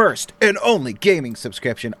be the first and only gaming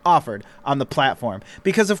subscription offered on the platform.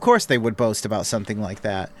 Because, of course, they would boast about something like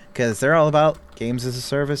that. Because they're all about games as a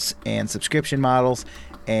service and subscription models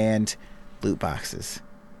and loot boxes.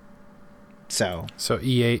 So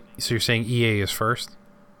EA. So you're saying EA is first?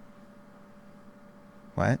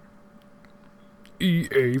 What?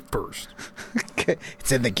 EA first.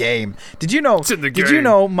 It's in the game. Did you know? It's in the game. Did you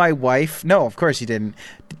know my wife? No, of course you didn't.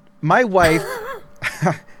 My wife.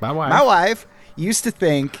 My wife used to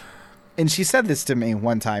think, and she said this to me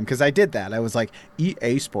one time because I did that. I was like,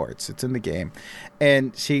 EA Sports. It's in the game,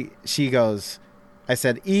 and she goes, I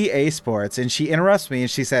said EA Sports, and she interrupts me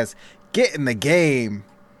and she says, "Get in the game,"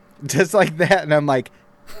 just like that. And I'm like,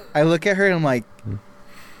 I look at her and I'm like,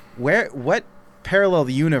 what parallel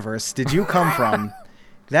universe did you come from?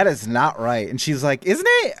 That is not right. And she's like, isn't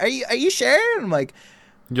it? Are you sure? And I'm like,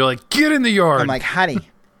 you're like, get in the yard. I'm like, honey,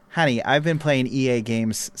 I've been playing EA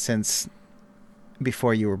games since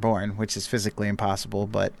before you were born, which is physically impossible,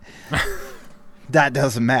 but that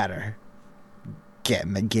doesn't matter. Get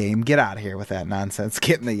in the game. Get out of here with that nonsense.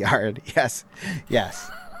 Get in the yard. Yes.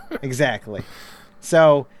 Exactly.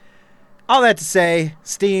 So, all that to say,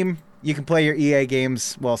 Steam, you can play your EA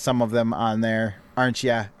games, well, some of them on there. Aren't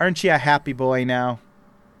ya? Aren't you a happy boy now?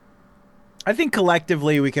 I think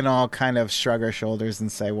collectively we can all kind of shrug our shoulders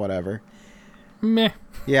and say whatever. Meh.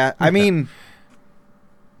 Yeah, I mean,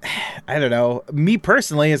 I don't know. Me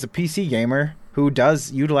personally, as a PC gamer who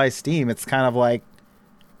does utilize Steam, it's kind of like,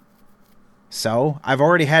 so I've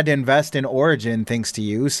already had to invest in Origin thanks to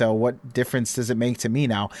you. So what difference does it make to me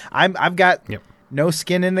now? I've got no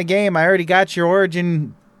skin in the game. I already got your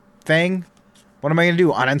Origin thing. What am I going to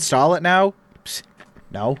do? Uninstall it now? Psst,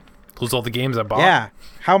 no. Lose all the games I bought? Yeah.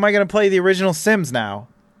 How am I going to play the original Sims now?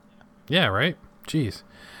 Yeah, right? Jeez.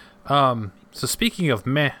 So speaking of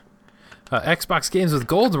meh, Xbox games with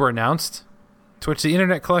gold were announced, to which the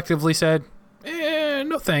internet collectively said,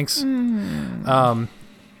 no thanks.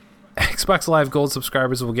 Xbox Live Gold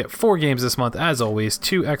subscribers will get 4 games this month, as always,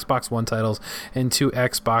 2 Xbox One titles and 2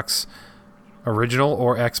 Xbox Original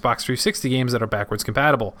or Xbox 360 games that are backwards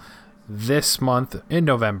compatible. This month, in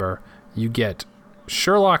November, you get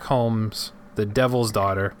Sherlock Holmes, The Devil's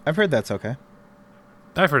Daughter. I've heard that's okay.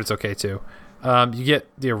 I've heard it's okay, too. You get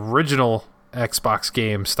the original Xbox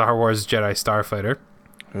game, Star Wars Jedi Starfighter.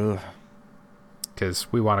 Ugh.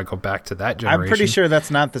 Because we want to go back to that generation. I'm pretty sure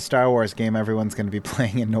that's not the Star Wars game everyone's going to be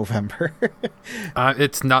playing in November.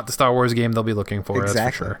 It's not the Star Wars game they'll be looking for, exactly.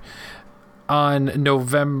 That's for sure. On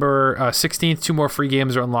November 16th, 2 more free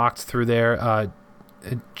games are unlocked through there.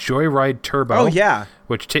 Joyride Turbo. Oh, yeah.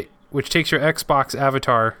 Which takes your Xbox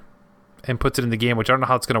avatar and puts it in the game, which I don't know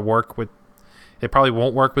how it's going to work with. It probably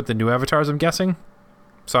won't work with the new avatars, I'm guessing.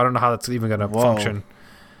 So I don't know how that's even going to function.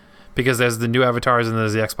 Because there's the new avatars and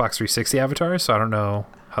there's the Xbox 360 avatars, so I don't know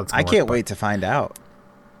how it's going to work. I can't wait to find out.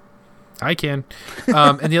 I can.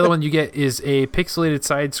 And the other one you get is a pixelated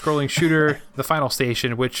side-scrolling shooter, The Final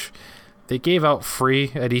Station, which they gave out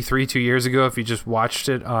free at E3 2 years ago if you just watched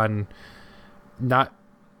it on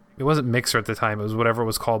it wasn't Mixer at the time, it was whatever it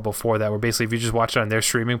was called before that, where basically if you just watched it on their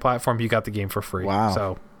streaming platform, you got the game for free. Wow.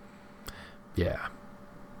 So, yeah.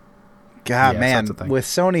 God, yeah, man, so with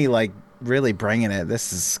Sony, like, really bringing it,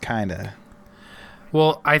 this is kind of...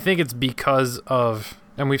 Well, I think it's because of,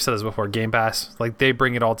 and we've said this before, Game Pass. Like, they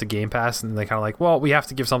bring it all to Game Pass, and they kind of like, well, we have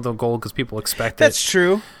to give something gold because people expect it. That's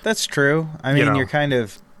true. That's true. I mean, you're kind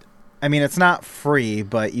of... I mean, it's not free,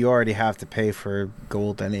 but you already have to pay for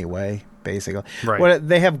gold anyway, basically. Right. What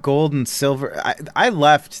they have gold and silver. I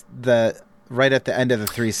left right at the end of the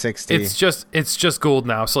 360. It's just gold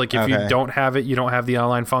now. So like if you don't have it, you don't have the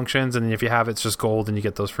online functions, and if you have it, it's just gold, and you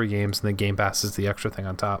get those free games, and then Game Pass is the extra thing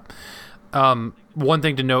on top. One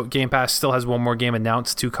thing to note: Game Pass still has one more game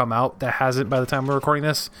announced to come out that hasn't by the time we're recording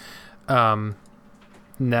this. And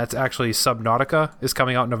that's actually Subnautica is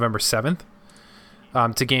coming out November 7th.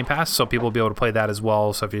 To Game Pass, so people will be able to play that as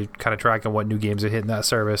well. So if you're kind of tracking what new games are hitting that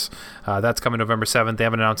service, that's coming November 7th. They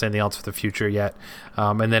haven't announced anything else for the future yet.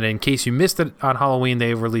 And then in case you missed it on Halloween,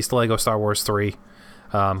 they've released Lego Star Wars 3,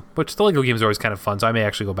 which the Lego games are always kind of fun, so I may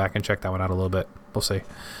actually go back and check that one out a little bit. We'll see.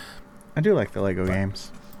 I do like the Lego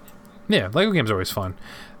games. Yeah, Lego games are always fun.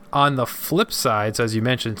 On the flip side, so as you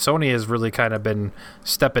mentioned, Sony has really kind of been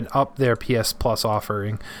stepping up their PS Plus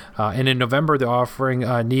offering. And in November, they're offering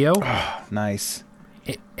Neo. Oh, nice.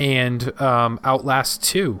 And Outlast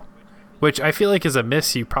 2, which I feel like is a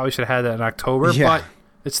miss. You probably should have had that in October, but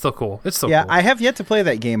it's still cool. It's still cool. I have yet to play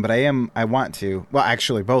that game, but I want to. Well,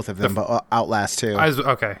 actually, both of them, but Outlast 2.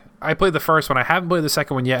 Okay. I played the first one. I haven't played the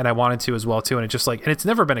second one yet, and I wanted to as well, too. And it's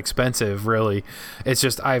never been expensive, really. It's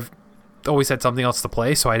just I've always had something else to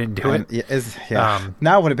play, so I didn't do it.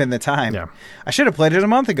 Now would have been the time. Yeah. I should have played it a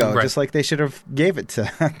month ago, right. just like they should have gave it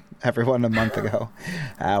to everyone a month ago.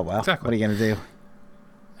 Well, exactly. What are you going to do?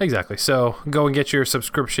 Exactly. So go and get your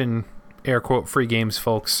subscription, air quote, free games,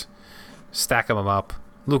 folks. Stack them up.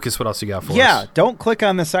 Lucas, what else you got for us? Yeah, don't click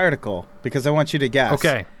on this article because I want you to guess.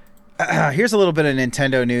 Okay. Here's a little bit of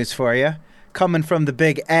Nintendo news for you. Coming from the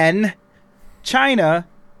big N. China.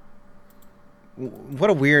 What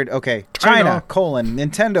a weird... Okay. China,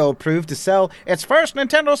 Nintendo approved to sell its first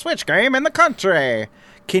Nintendo Switch game in the country.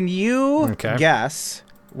 Can you guess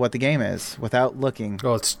what the game is without looking?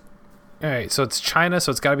 Well, all right, so it's China,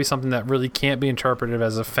 so it's got to be something that really can't be interpreted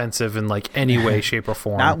as offensive in like any way, shape, or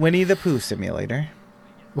form. Not Winnie the Pooh Simulator.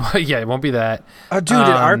 Well, yeah, it won't be that. Oh, dude, an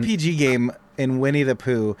RPG game in Winnie the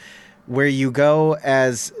Pooh where you go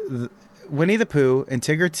as Winnie the Pooh and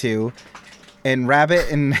Tigger 2 and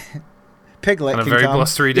Rabbit and Piglet. On a very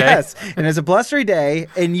blustery day? Yes, and it's a blustery day,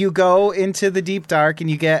 and you go into the deep dark and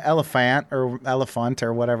you get Elephant or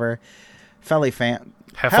whatever. Felifant.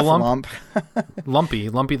 Heffalump? Lumpy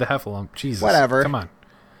the Heffalump. Jesus. Whatever. Come on.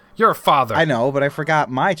 You're a father. I know, but I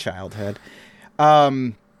forgot my childhood. Yeah,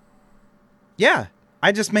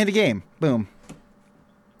 I just made a game. Boom.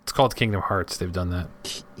 It's called Kingdom Hearts. They've done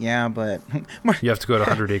that. Yeah, but You have to go to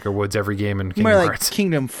 100 Acre Woods every game in Kingdom more like Hearts.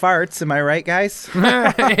 Kingdom Farts. Am I right, guys?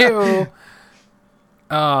 Ew.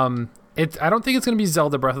 I don't think it's going to be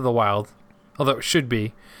Zelda Breath of the Wild, although it should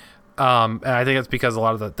be. And I think it's because a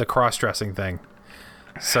lot of the cross-dressing thing.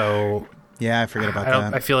 So Yeah, I forget about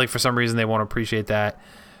that. I feel like for some reason they won't appreciate that.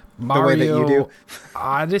 The way that you do.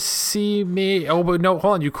 Odyssey, me. Oh, but no,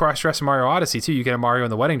 hold on. You cross-dress in Mario Odyssey too. You get a Mario in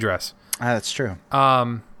the wedding dress. That's true.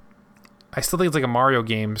 I still think it's like a Mario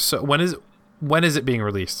game. So when is it being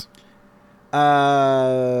released?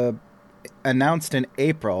 Announced in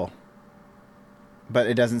April, but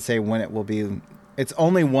it doesn't say when it will be. It's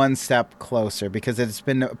only one step closer because it's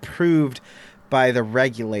been approved by the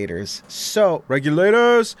regulators. So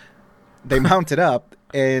regulators, they mount it up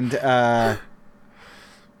and.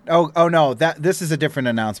 Oh no! This is a different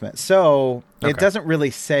announcement. So It doesn't really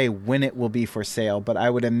say when it will be for sale, but I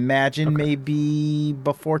would imagine maybe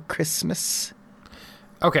before Christmas.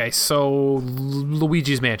 Okay, so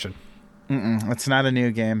Luigi's Mansion. It's not a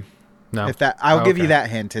new game. No, I'll give you that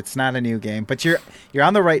hint. It's not a new game, but you're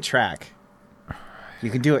on the right track. You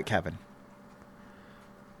can do it, Kevin.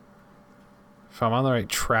 If I'm on the right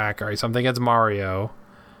track, all right. So I'm thinking it's Mario.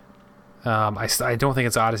 I don't think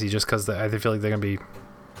it's Odyssey, just because I feel like they're gonna be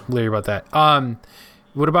leery about that.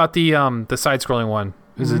 What about the side-scrolling one?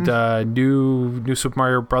 Is it New Super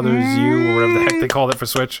Mario Brothers U or whatever the heck they called it for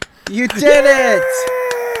Switch? You did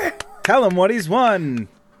it! Tell him what he's won.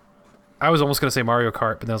 I was almost gonna say Mario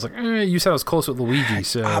Kart, but then I was like, you said I was close with Luigi,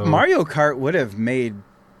 so Mario Kart would have made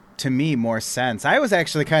to me more sense. I was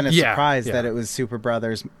actually kind of surprised that it was Super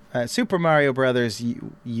Mario Brothers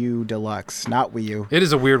U Deluxe, not Wii U. It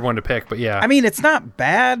is a weird one to pick, but yeah. I mean, it's not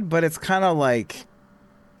bad, but it's kind of like.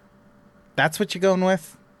 That's what you're going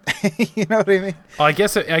with? You know what I mean? Well, I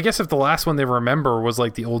guess if the last one they remember was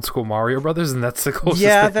like the old school Mario Brothers, and that's the closest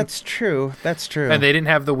thing. That's true. That's true. And they didn't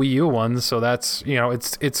have the Wii U ones, so that's,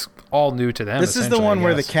 it's all new to them. This is the one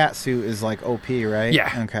where the cat suit is like OP, right?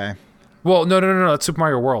 Yeah. Okay. Well, no, it's Super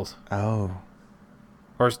Mario World. Oh.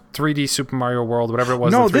 Or 3D Super Mario World, whatever it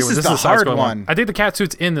was. No, this is the hard one. I think the cat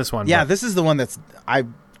suit's in this one. Yeah, this is the one I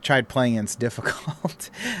tried playing and it's difficult.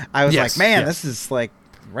 I was like, man, this is like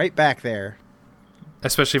right back there.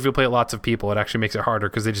 Especially if you play with lots of people, it actually makes it harder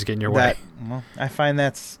because they just get in your way. Well, I find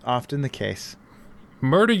that's often the case.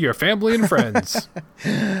 Murder your family and friends.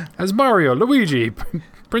 As Mario, Luigi,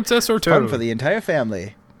 Princess or Toad. Fun for the entire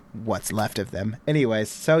family. What's left of them. Anyways,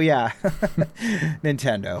 so yeah.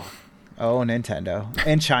 Nintendo. Oh, Nintendo.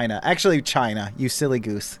 And China. Actually, China. You silly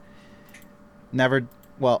goose. Never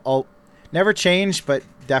change, but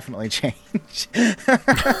definitely change.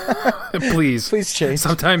 Please change.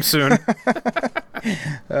 Sometime soon.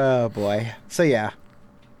 Oh, boy. So, yeah.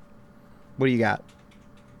 What do you got?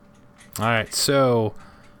 All right, so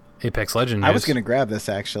Apex Legends. I was going to grab this,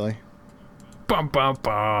 actually. Bum, bum,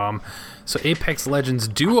 bum. So Apex Legends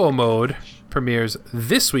Duo Mode premieres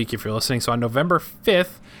this week if you're listening. So on November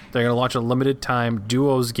 5th, they're going to launch a limited time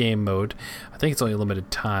Duos game mode. I think it's only a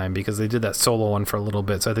limited time because they did that solo one for a little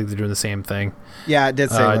bit, so I think they're doing the same thing. Yeah, it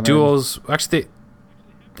did say limited. Duos, actually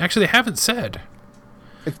they haven't said.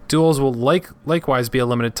 Duels will likewise be a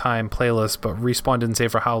limited time playlist, but Respawn didn't say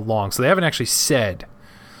for how long. So they haven't actually said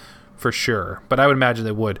for sure, but I would imagine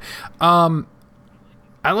they would.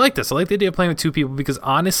 I like this. I like the idea of playing with two people because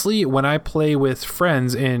honestly, when I play with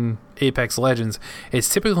friends in Apex Legends, it's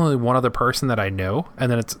typically only one other person that I know,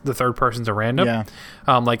 and then it's the third person's a random. Yeah.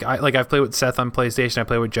 I've played with Seth on PlayStation. I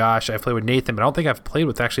played with Josh. I played with Nathan, but I don't think I've played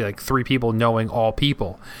with actually like three people knowing all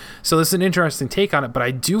people. So this is an interesting take on it, but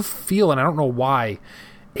I do feel, and I don't know why,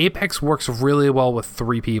 Apex works really well with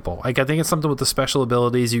three people. Like I think it's something with the special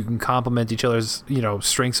abilities. You can complement each other's,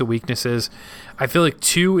 strengths and weaknesses. I feel like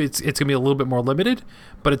two, it's gonna be a little bit more limited,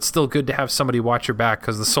 but it's still good to have somebody watch your back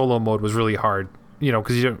because the solo mode was really hard.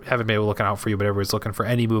 Because you don't have anybody looking out for you, but everybody's looking for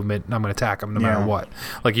any movement, and I'm going to attack them no matter what.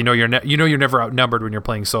 Like you're never outnumbered when you're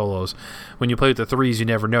playing solos. When you play with the threes, you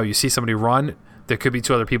never know. You see somebody run, there could be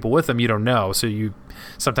two other people with them. You don't know, so you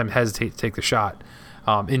sometimes hesitate to take the shot.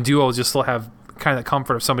 In duos, you still have kind of the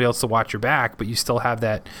comfort of somebody else to watch your back, but you still have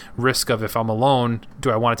that risk of if I'm alone,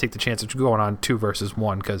 do I want to take the chance of going on 2 versus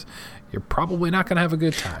 1? Because you're probably not going to have a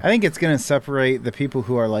good time. I think it's going to separate the people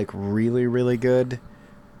who are like really, really good,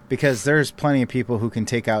 because there's plenty of people who can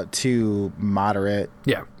take out 2 moderate,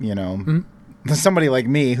 somebody like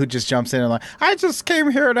me who just jumps in and like, I just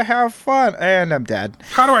came here to have fun, and I'm dead.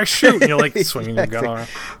 How do I shoot? And you're like swinging your gun around.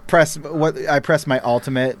 I press my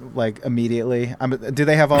ultimate like immediately. Do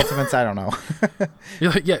they have ultimates? I don't know.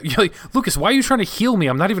 You're like, Lucas, why are you trying to heal me?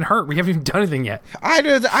 I'm not even hurt. We haven't even done anything yet. I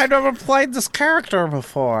never played this character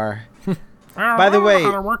before. By the way,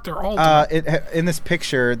 how to work their ultimate. in this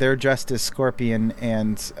picture, they're dressed as Scorpion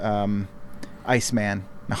and Iceman.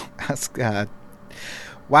 No, that's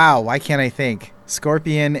wow. Why can't I think?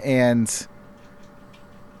 Scorpion and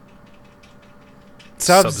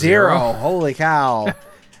Sub-Zero. Holy cow!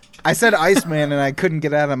 I said Iceman and I couldn't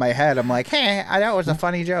get it out of my head. I'm like, hey, that was a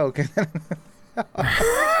funny joke.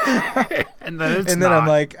 and then not. I'm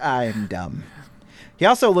like, I'm dumb. He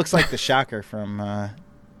also looks like the Shocker from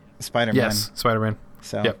Spider-Man. Yes, Spider-Man.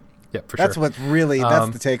 So yep, for that's sure. what's really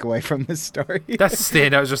that's the takeaway from this story. That's the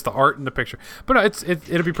standout, is just the art in the picture. But no,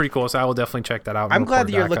 it'll be pretty cool. So I will definitely check that out. And I'm glad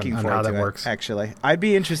that you're report looking back on forward how to that it. works. Actually, I'd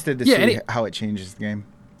be interested to see how it changes the game.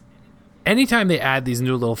 Anytime they add these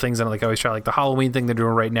new little things, and like I always try, like the Halloween thing they're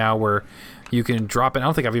doing right now, where you can drop in. I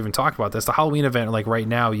don't think I've even talked about this. The Halloween event, like right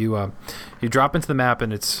now, you drop into the map,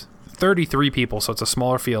 and it's 33 people, so it's a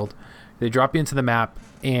smaller field. They drop you into the map,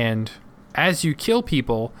 and as you kill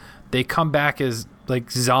people, they come back as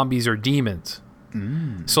like zombies or demons.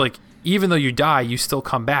 So like even though you die, you still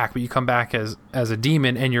come back, but you come back as a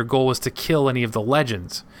demon, and your goal is to kill any of the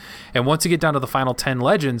legends. And once you get down to the final 10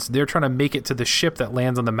 legends, they're trying to make it to the ship that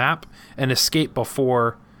lands on the map and escape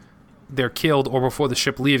before they're killed or before the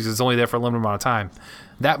ship leaves, because it's only there for a limited amount of time.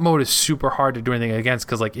 That mode is super hard to do anything against,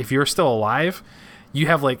 because like if you're still alive, you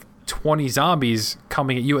have like 20 zombies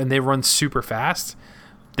coming at you, and they run super fast.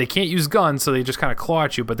 They can't use guns, so they just kind of claw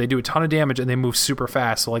at you, but they do a ton of damage, and they move super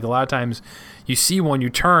fast. So like a lot of times you see one, you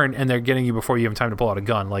turn, and they're getting you before you have time to pull out a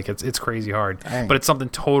gun. Like it's crazy hard. Dang. But it's something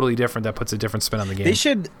totally different that puts a different spin on the game. They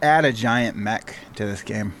should add a giant mech to this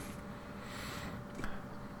game.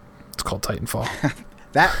 It's called Titanfall.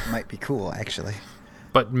 That might be cool, actually.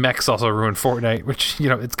 But mechs also ruined Fortnite, which,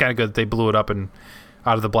 it's kind of good that they blew it up, and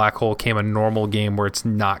out of the black hole came a normal game where it's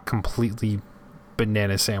not completely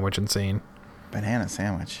banana sandwich insane. Banana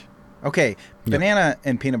sandwich. Okay, banana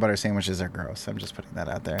and peanut butter sandwiches are gross. I'm just putting that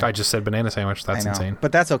out there. I just said banana sandwich. That's insane.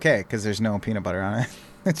 But that's okay, because there's no peanut butter on it.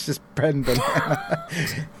 It's just bread and banana.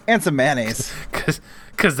 And some mayonnaise.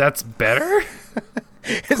 Because that's better?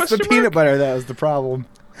 It's the peanut butter that was the problem.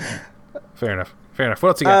 Fair enough. What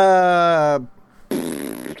else you got?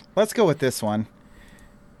 Let's go with this one.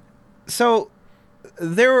 So,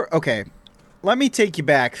 okay, let me take you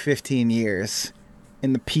back 15 years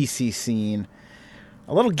in the PC scene.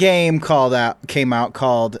 A little game came out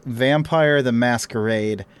called Vampire the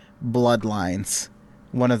Masquerade Bloodlines.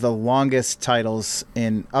 One of the longest titles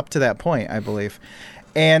up to that point, I believe.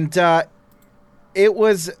 And it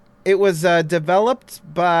was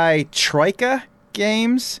developed by Troika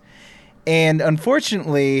Games, and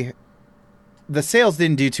unfortunately the sales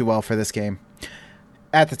didn't do too well for this game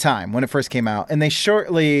at the time when it first came out, and they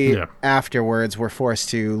shortly afterwards were forced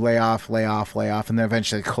to lay off, and then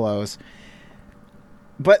eventually close.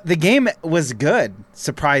 But the game was good,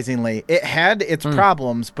 surprisingly. It had its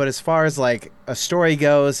problems, but as far as like a story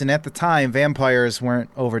goes, and at the time, vampires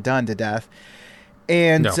weren't overdone to death.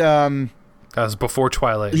 And that was before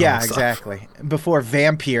Twilight. Yeah, exactly. Before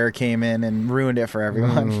Vampire came in and ruined it for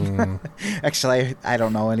everyone. Actually, I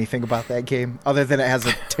don't know anything about that game other than it has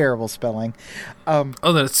a terrible spelling. Other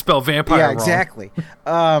than it's spelled vampire wrong. Yeah, exactly.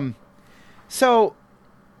 So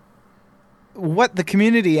what the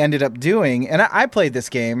community ended up doing, and I played this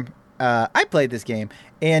game.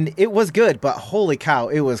 And it was good, but holy cow,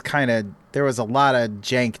 it was there was a lot of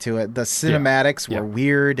jank to it. The cinematics were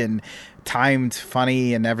weird and timed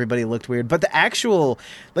funny, and everybody looked weird. But the actual,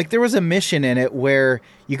 there was a mission in it where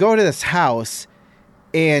you go to this house,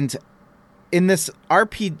 and in this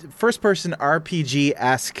first-person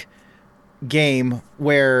RPG-esque game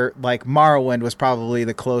where, Morrowind was probably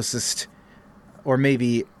the closest, or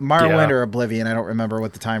maybe Morrowind or Oblivion. I don't remember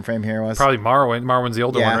what the time frame here was. Probably Morrowind. Morrowind's the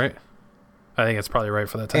older one, right? I think it's probably right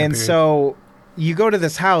for that time period. And so you go to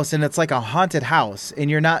this house, and it's like a haunted house, and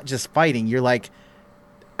you're not just fighting. You're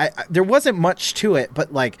there wasn't much to it, but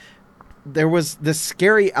there was this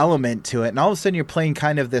scary element to it, and all of a sudden you're playing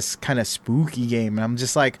this kind of spooky game, and I'm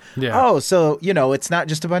just oh, so it's not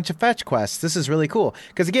just a bunch of fetch quests. This is really cool,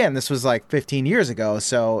 because again, this was 15 years ago,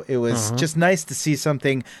 so it was just nice to see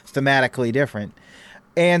something thematically different,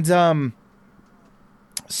 and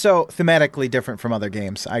so thematically different from other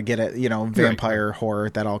games. I get it, vampire horror,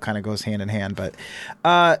 that all kind of goes hand in hand. But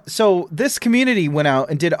so this community went out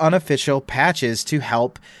and did unofficial patches to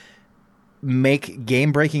help make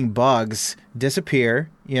game-breaking bugs disappear,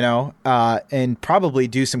 and probably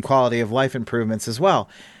do some quality of life improvements as well.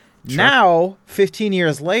 Sure. Now, 15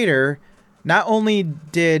 years later, not only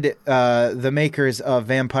did the makers of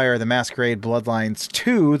Vampire the Masquerade Bloodlines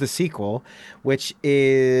 2, the sequel, which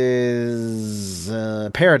is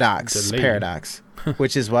Paradox,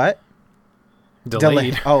 which is what?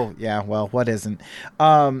 Delayed. Oh, yeah, well, what isn't?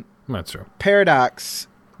 That's true. Paradox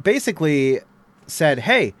basically said,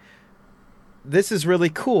 hey, this is really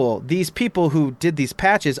cool. These people who did these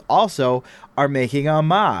patches also are making a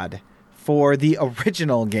mod for the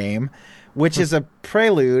original game, which is a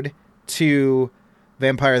prelude to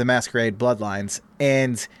Vampire the Masquerade Bloodlines,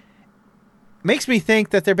 and makes me think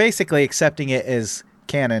that they're basically accepting it as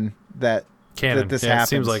canon that this happens.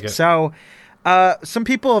 Seems like it. So some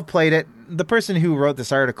people have played it. The person who wrote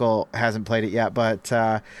this article hasn't played it yet, but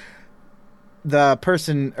the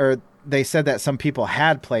person, or they said that some people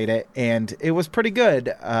had played it and it was pretty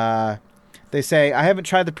good. They say, I haven't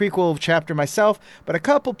tried the prequel chapter myself, but a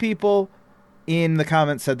couple people in the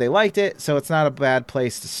comments said they liked it, so it's not a bad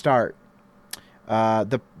place to start.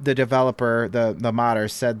 The developer, the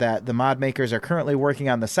modders, said that the mod makers are currently working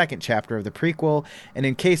on the second chapter of the prequel, and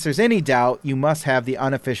in case there's any doubt, you must have the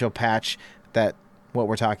unofficial patch, that what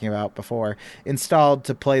we're talking about before, installed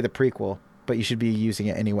to play the prequel, but you should be using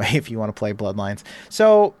it anyway if you want to play Bloodlines.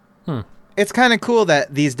 So it's kind of cool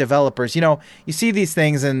that these developers, you see these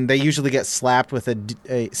things and they usually get slapped with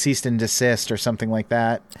a cease and desist or something like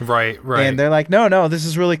that. Right. And they're like, no, this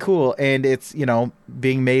is really cool. And it's,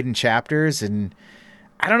 being made in chapters, and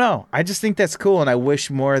I don't know. I just think that's cool, and I wish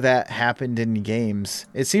more of that happened in games.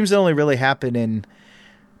 It seems to only really happen in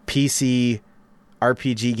PC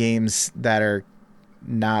RPG games that are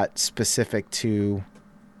not specific to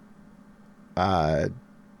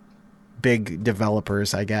big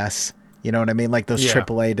developers, I guess. You know what I mean? Like those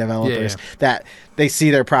AAA developers that they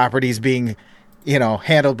see their properties being,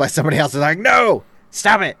 handled by somebody else. They're like, no,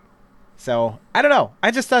 stop it. So I don't know.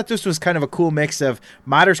 I just thought this was kind of a cool mix of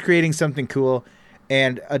modders creating something cool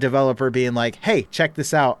and a developer being like, hey, check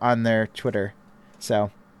this out on their Twitter.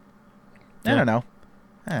 So I don't know.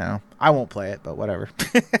 I won't play it, but whatever.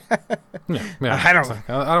 I don't want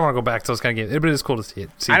to go back to those kind of games. But it's cool to see it.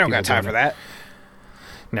 I don't got time for that.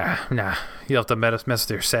 Nah. You have to mess with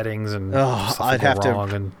your settings and I'd have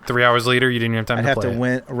wrong. And 3 hours later, you didn't have time to play it.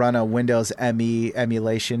 I'd have to run a Windows ME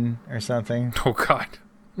emulation or something. Oh,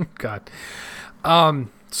 God.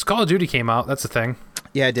 Call of Duty came out. That's the thing.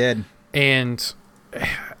 Yeah, it did. And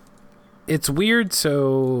it's weird.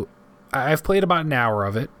 So I've played about an hour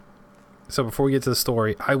of it. So before we get to the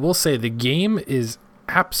story, I will say the game is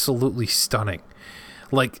absolutely stunning.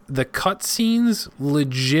 Like, the cutscenes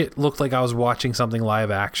legit looked like I was watching something live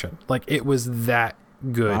action. Like, it was that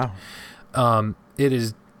good. Wow. It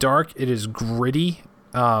is dark. It is gritty,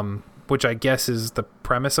 which I guess is the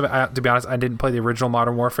premise of it. To be honest, I didn't play the original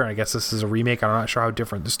Modern Warfare, and I guess this is a remake. I'm not sure how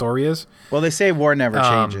different the story is. Well, they say war never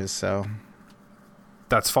changes, so...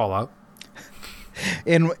 That's Fallout.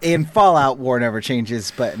 In Fallout, war never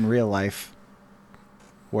changes, but in real life,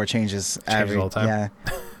 war changes every all the time. Yeah.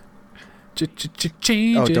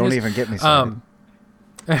 Changes. Oh, don't even get me started.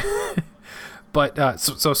 But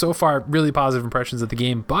so far, really positive impressions of the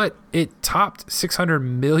game. But it topped $600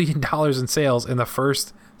 million in sales in the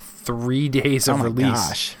first 3 days of release.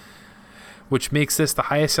 Gosh. Which makes this the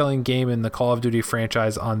highest-selling game in the Call of Duty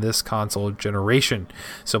franchise on this console generation.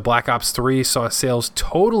 So Black Ops 3 saw sales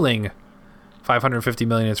totaling $550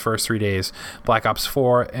 million in its first 3 days. Black Ops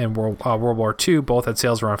 4 and World War II both had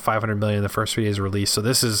sales around $500 million in the first 3 days of release. So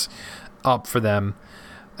this is up for them,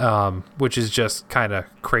 which is just kind of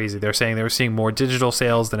crazy. They're saying they were seeing more digital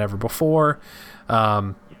sales than ever before.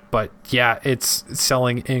 But yeah, it's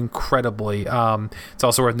selling incredibly. It's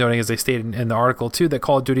also worth noting, as they stated in the article too, that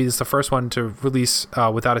Call of Duty is the first one to release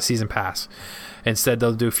without a season pass. Instead,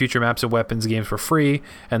 they'll do future maps and weapons games for free,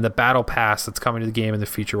 and the battle pass that's coming to the game in the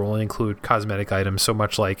future will only include cosmetic items, so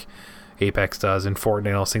much like Apex does and Fortnite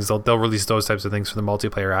and all those things. They'll release those types of things for the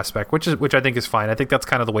multiplayer aspect, which I think is fine. I think that's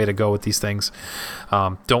kind of the way to go with these things.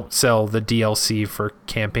 Don't sell the DLC for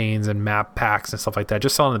campaigns and map packs and stuff like that.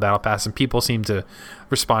 Just sell in the battle pass, and people seem to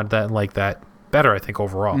respond to that and like that better, I think,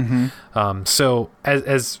 overall. Mm-hmm. So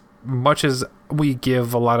as much as we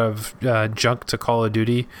give a lot of junk to Call of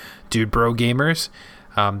Duty, dude bro gamers,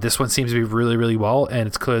 this one seems to be really, really well, and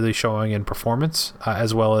it's clearly showing in performance,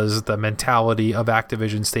 as well as the mentality of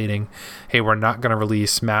Activision stating, hey, we're not going to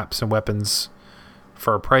release maps and weapons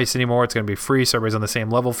for a price anymore. It's going to be free, so everybody's on the same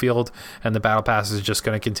level field, and the battle pass is just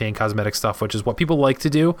going to contain cosmetic stuff, which is what people like to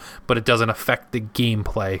do, but it doesn't affect the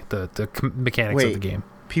gameplay, the mechanics of the game.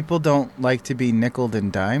 People don't like to be nickeled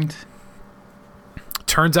and dimed?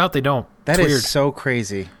 Turns out they don't. That It's is weird. so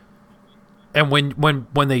crazy. And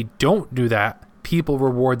when they don't do that, people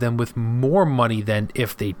reward them with more money than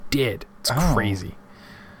if they did. It's Oh. crazy.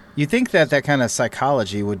 You think that kind of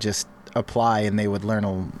psychology would just apply and they would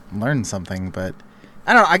learn something, but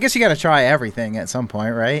I don't know. I guess you got to try everything at some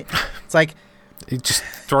point, right? It's like You just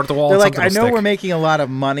throw it at the wall. they're and like, I something will know stick. we're making a lot of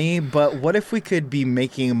money, but what if we could be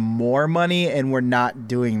making more money and we're not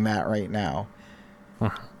doing that right now?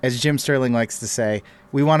 As Jim Sterling likes to say,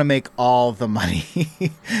 we want to make all the money,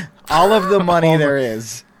 all of the money there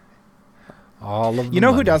is. all of the You know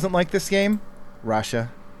who money. doesn't like this game? Russia.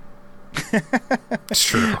 It's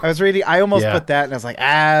true. I was reading. I almost Yeah. put that, and I was like,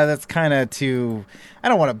 that's kind of too. I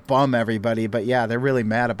don't want to bum everybody, but yeah, they're really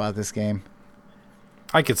mad about this game.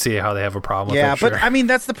 I could see how they have a problem Yeah, with it. but I mean,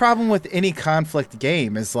 that's the problem with any conflict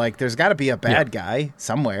game. Is like, there's got to be a bad guy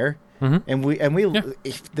somewhere, and we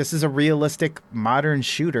if this is a realistic modern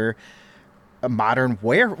shooter, a modern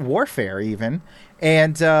warfare even,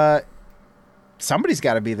 and somebody's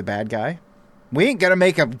got to be the bad guy. We ain't gonna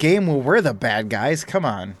make a game where we're the bad guys. Come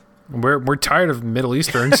on. We're tired of Middle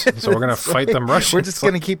Easterns, so we're gonna fight them Russians. We're just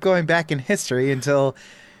gonna keep going back in history until.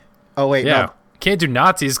 Oh wait, yeah. no. Can't do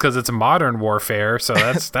Nazis because it's modern warfare, so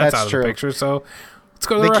that's That's out of true. the picture. So let's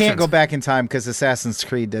go to They the can't Russians. go back in time because Assassin's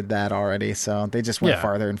Creed did that already, so they just went Yeah.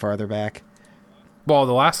 farther and farther back. Well,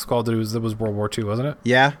 the last Call of Duty was World War II, wasn't it?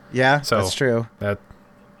 Yeah, So that's true. That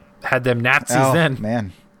had them Nazis Oh then.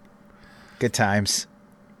 man, good times.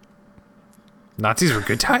 Nazis were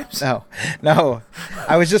good times. No,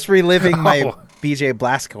 I was just reliving my Oh. BJ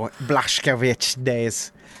Blazkowicz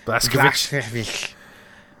days. Blazkowicz. Blazkowicz.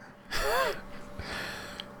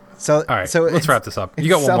 So, All right, so let's it's- wrap this up. You it's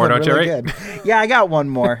got one more, selling don't you? really Right? good. Yeah, I got one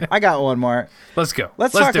more. Let's go.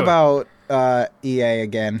 Let's do talk it. about EA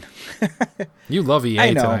again. You love EA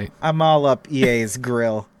I know. tonight. I'm all up EA's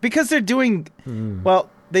grill because they're doing well.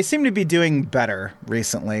 They seem to be doing better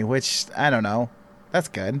recently, which I don't know. That's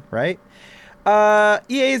good, right?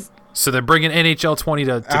 EA's. So they're bringing NHL 20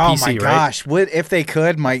 to Oh PC, my right? gosh! Would if they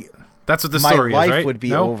could, That's what the my story life is, right? would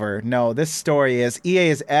be No? over. No, this story is EA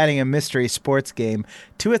is adding a mystery sports game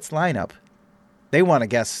to its lineup. They want to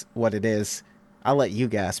guess what it is. I'll let you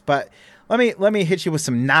guess, but let me hit you with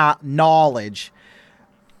some knowledge.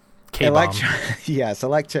 K-bomb. Yes,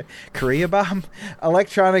 Korea Bomb.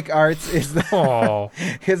 Electronic Arts is the Oh,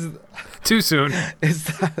 is too soon. is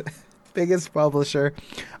the biggest publisher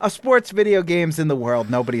of sports video games in the world.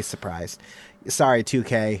 Nobody's surprised. Sorry,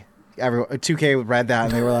 2K. 2K read that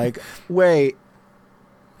and they were like, "Wait,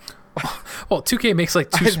 Well, 2K makes like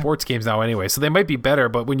two sports games now anyway, so they might be better.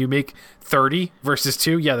 But when you make 30 versus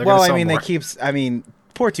 2, yeah, they're well, gonna I sell mean, more.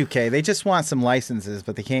 poor 2K. They just want some licenses,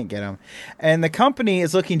 but they can't get them. And the company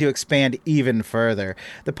is looking to expand even further.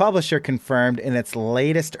 The publisher confirmed in its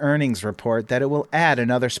latest earnings report that it will add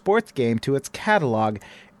another sports game to its catalog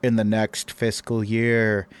in the next fiscal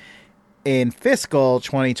year. In fiscal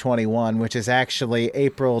 2021, which is actually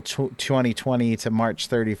April 2020 to March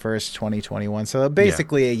 31st, 2021. So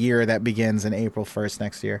basically a year that begins in April 1st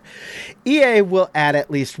next year. EA will add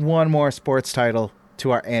at least one more sports title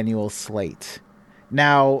to our annual slate.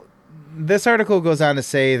 Now, this article goes on to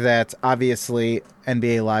say that obviously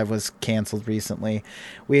NBA Live was canceled recently.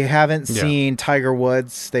 We haven't seen Tiger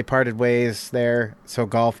Woods. They parted ways there, so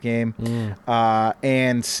golf game.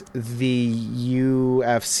 And the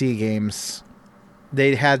UFC games.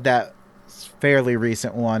 They had that fairly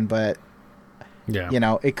recent one, but, Yeah.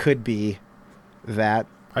 it could be that.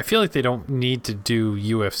 I feel like they don't need to do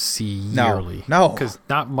UFC No, yearly. no. Because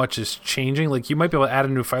not much is changing. Like, you might be able to add a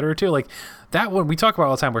new fighter or two. Like, that one, we talk about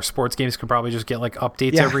all the time where sports games could probably just get, like,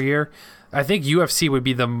 updates Yeah. every year. I think UFC would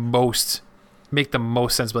be make the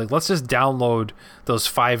most sense. But, like, let's just download those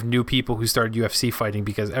 5 new people who started UFC fighting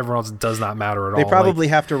because everyone else does not matter at all. They Like, probably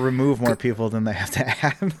have to remove more people than they have to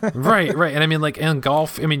add. right. And I mean, like, in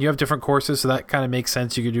golf, I mean, you have different courses, so that kind of makes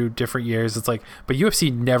sense. You could do different years. It's like, but UFC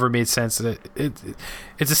never made sense. It's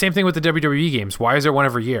the same thing with the WWE games. Why is there one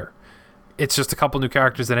every year? It's just a couple new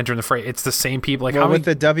characters that enter in the fray. It's the same people. Like, Well, how with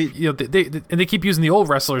many, the W, you know, and they keep using the old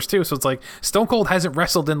wrestlers too. So it's like Stone Cold hasn't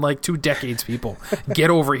wrestled in like 2 decades. People, get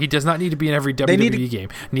over it. He does not need to be in every WWE need to- game.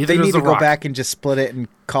 Neither they does need The to go Rock. back and just split it and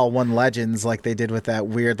call one Legends like they did with that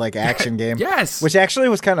weird like action game. Yes, Which actually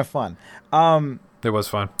was kind of fun. it was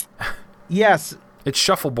fun. Yes. It's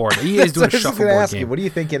shuffleboard. EA is doing a I was just gonna shuffleboard ask game. you, what do you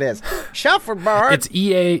think it is? Shuffleboard. It's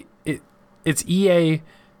EA. It's EA.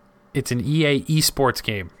 It's an EA esports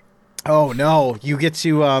game. Oh no, you get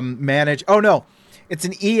to manage. Oh no, it's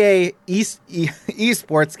an EA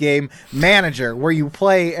esports game manager where you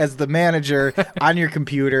play as the manager on your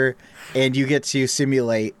computer, and you get to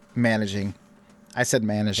simulate managing. I said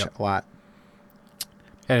manage a lot,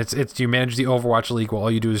 And it's you manage the Overwatch League while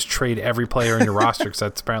all you do is trade every player in your roster, because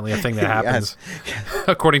that's apparently a thing that happens. Yes.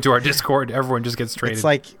 According to our Discord, everyone just gets traded. It's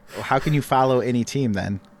like, how can you follow any team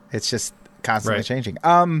then? It's just constantly Right. changing.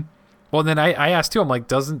 Well, then I asked too. I'm like,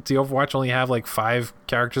 doesn't the Overwatch only have like 5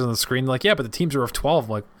 characters on the screen? Like, yeah, but the teams are of 12.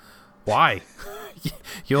 I'm like, why?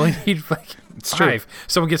 You only need like 5.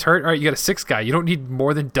 Someone gets hurt, all right, you got a 6 guy. You don't need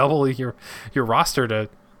more than double your roster to.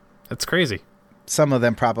 That's crazy. Some of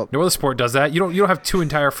them probably. No other sport does that. You don't have 2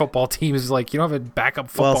 entire football teams. Like, you don't have a backup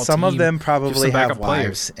football team. Well, some of them Just probably some have backup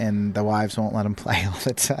wives, and the wives won't let them play all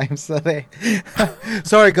the time. So they,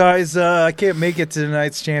 sorry guys, I can't make it to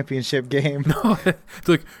tonight's championship game. They're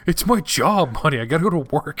like, it's my job, honey. I gotta go to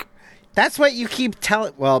work. That's what you keep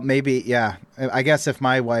telling. Well, maybe, yeah. I guess if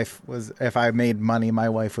I made money, my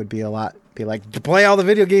wife would be like, play all the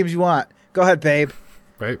video games you want. Go ahead, babe.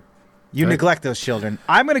 Right. You Right. neglect those children.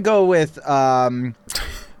 I'm gonna go with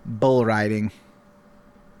bull riding.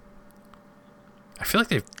 I feel like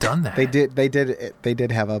they've done that. They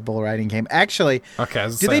did have a bull riding game. Actually, Okay.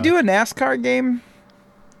 did they do a NASCAR game?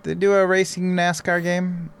 Did they do a racing NASCAR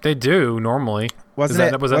game? They do normally. Wasn't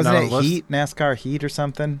Is it was that not on the list? Heat, NASCAR Heat or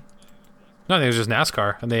something? No, I think it was just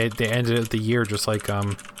NASCAR, and they ended the year just like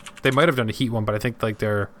they might have done a Heat one, but I think like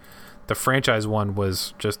the franchise one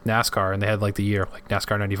was just NASCAR, and they had like the year like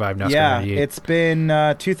NASCAR 95, NASCAR Yeah, 98. it's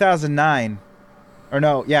been 2009. Or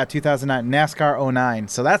no, yeah, 2009. NASCAR 09.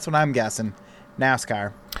 So that's what I'm guessing.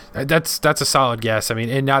 NASCAR. That's a solid guess. I mean,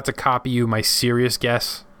 and not to copy you, my serious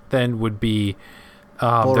guess then would be they're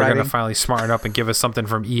going riding? to finally smarten up and give us something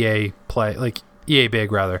from EA Play, like EA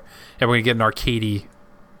Big rather, and we're going to get an arcadey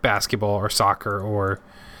basketball or soccer or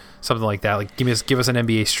something like that. Like give us an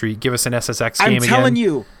NBA Street, give us an SSX game I'm telling again.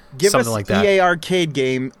 you, give Something us like that. EA Arcade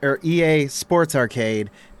game or EA Sports Arcade.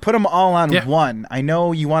 Put them all on Yeah. one. I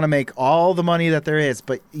know you want to make all the money that there is,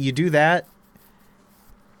 but you do that.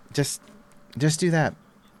 Just do that.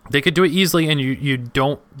 They could do it easily, and you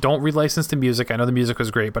don't relicense the music. I know the music was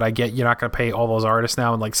great, but I get you're not going to pay all those artists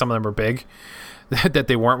now, and like some of them are big that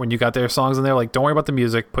they weren't when you got their songs in there. Like, don't worry about the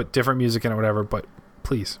music, put different music in it, whatever. But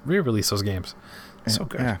please re-release those games. So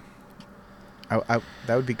good. Yeah.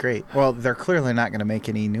 That would be great. Well, they're clearly not going to make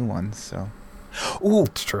any new ones, so. Ooh,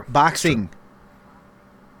 It's true. boxing.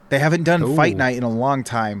 They haven't done Ooh. Fight Night in a long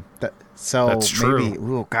time. So That's true. maybe,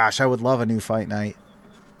 ooh, gosh, I would love a new Fight Night.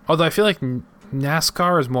 Although I feel like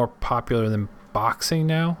NASCAR is more popular than boxing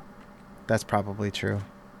now. That's probably true.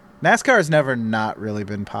 NASCAR has never not really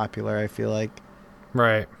been popular, I feel like.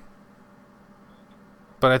 Right.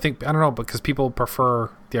 But I don't know, because people prefer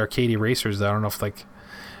the arcadey racers. I don't know if like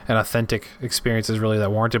an authentic experience is really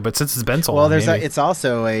that warranted. But since it's been so long, maybe. It's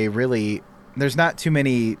also a really, there's not too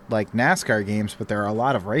many like NASCAR games, but there are a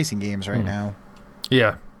lot of racing games right now.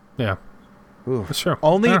 Yeah. Ooh. That's true.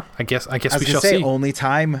 Only, Yeah, I guess I was we gonna shall say, see only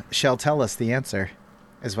time shall tell us the answer,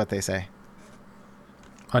 is what they say.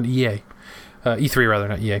 on EA. E3 rather,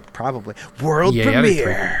 not EA. Probably. World EA at E3.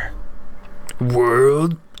 premiere.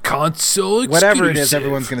 World console exclusive. Whatever it is,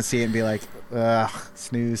 everyone's going to see it and be like, ugh,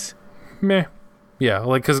 snooze. Meh. Yeah,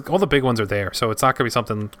 like, because all the big ones are there, so it's not going to be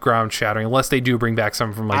something ground-shattering, unless they do bring back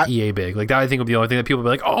some from, like, EA Big. Like, that I think will be the only thing that people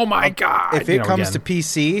will be like, oh my god! If it comes to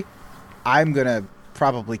PC, I'm going to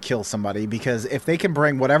probably kill somebody, because if they can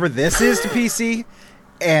bring whatever this is to PC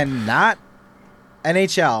and not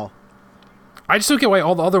NHL... I just don't get why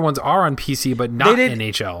all the other ones are on PC, but not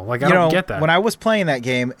NHL. Like, I don't get that. When I was playing that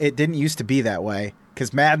game, it didn't used to be that way,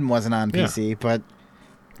 because Madden wasn't on PC, but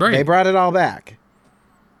right. they brought it all back.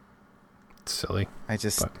 Silly. I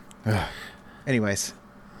just... But- Anyways.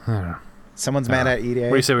 I don't know. Someone's mad at EA. What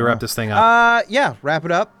do you say we wrap this thing up? Yeah, wrap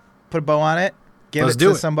it up. Put a bow on it. Give Let's it do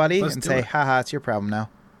to it. somebody Let's and do say, it. haha, it's your problem now.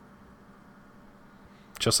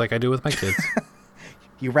 Just like I do with my kids.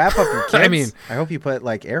 You wrap up your kids? I mean- I hope you put,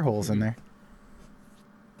 like, air holes in there.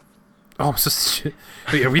 Oh, I'm so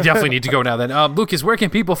yeah, we definitely need to go now then. Lucas, where can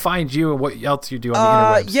people find you and what else you do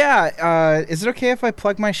on the interwebs? Yeah, is it okay if I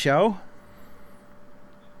plug my show?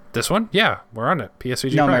 This one? Yeah, we're on it.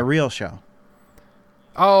 PSVG No, Prime. my real show.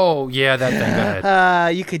 Oh, yeah, that thing. Go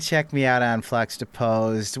ahead. You could check me out on Flex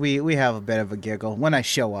Deposed. We have a bit of a giggle when I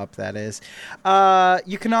show up, that is.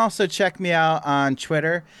 You can also check me out on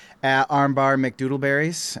Twitter at Armbar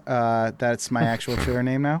McDoodleberries. That's my actual Twitter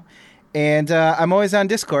name now. And I'm always on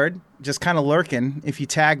Discord, just kind of lurking. If you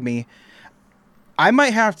tag me, I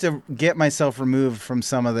might have to get myself removed from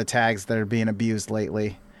some of the tags that are being abused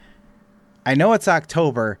lately. I know it's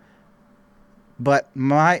October, but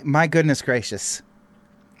my goodness gracious.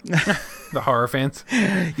 The horror fans.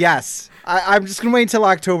 Yes. I'm just going to wait until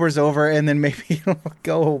October's over and then maybe it'll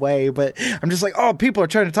go away. But I'm just like, oh, people are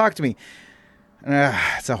trying to talk to me.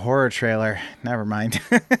 It's a horror trailer. Never mind.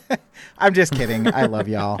 I'm just kidding. I love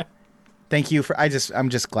y'all. Thank you for. I'm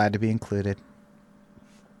just glad to be included.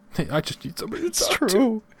 I just need somebody to It's talk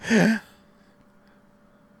true.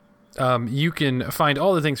 You can find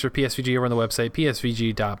all the things for PSVG over on the website,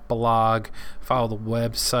 psvg.blog. Follow the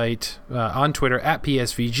website on Twitter at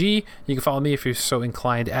PSVG. You can follow me if you're so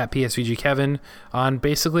inclined at PSVGKevin on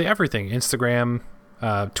basically everything. Instagram,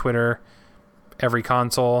 Twitter, every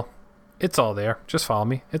console. It's all there. Just follow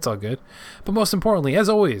me. It's all good. But most importantly, as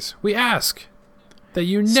always, we ask that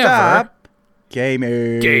you never... Stop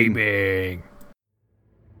gaming. Gaming.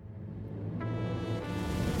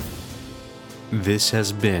 This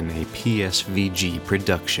has been a PSVG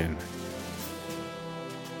production.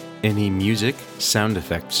 Any music, sound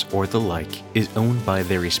effects, or the like is owned by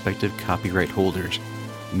their respective copyright holders.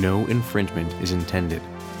 No infringement is intended.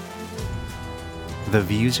 The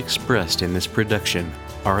views expressed in this production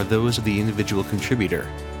are those of the individual contributor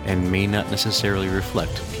and may not necessarily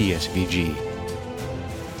reflect PSVG.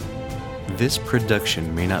 This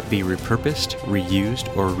production may not be repurposed,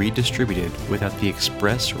 reused, or redistributed without the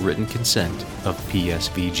express written consent of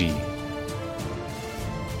PSVG.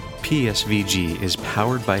 PSVG is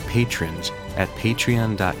powered by patrons at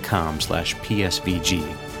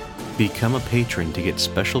patreon.com/PSVG. Become a patron to get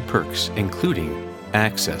special perks, including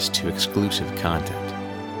access to exclusive content.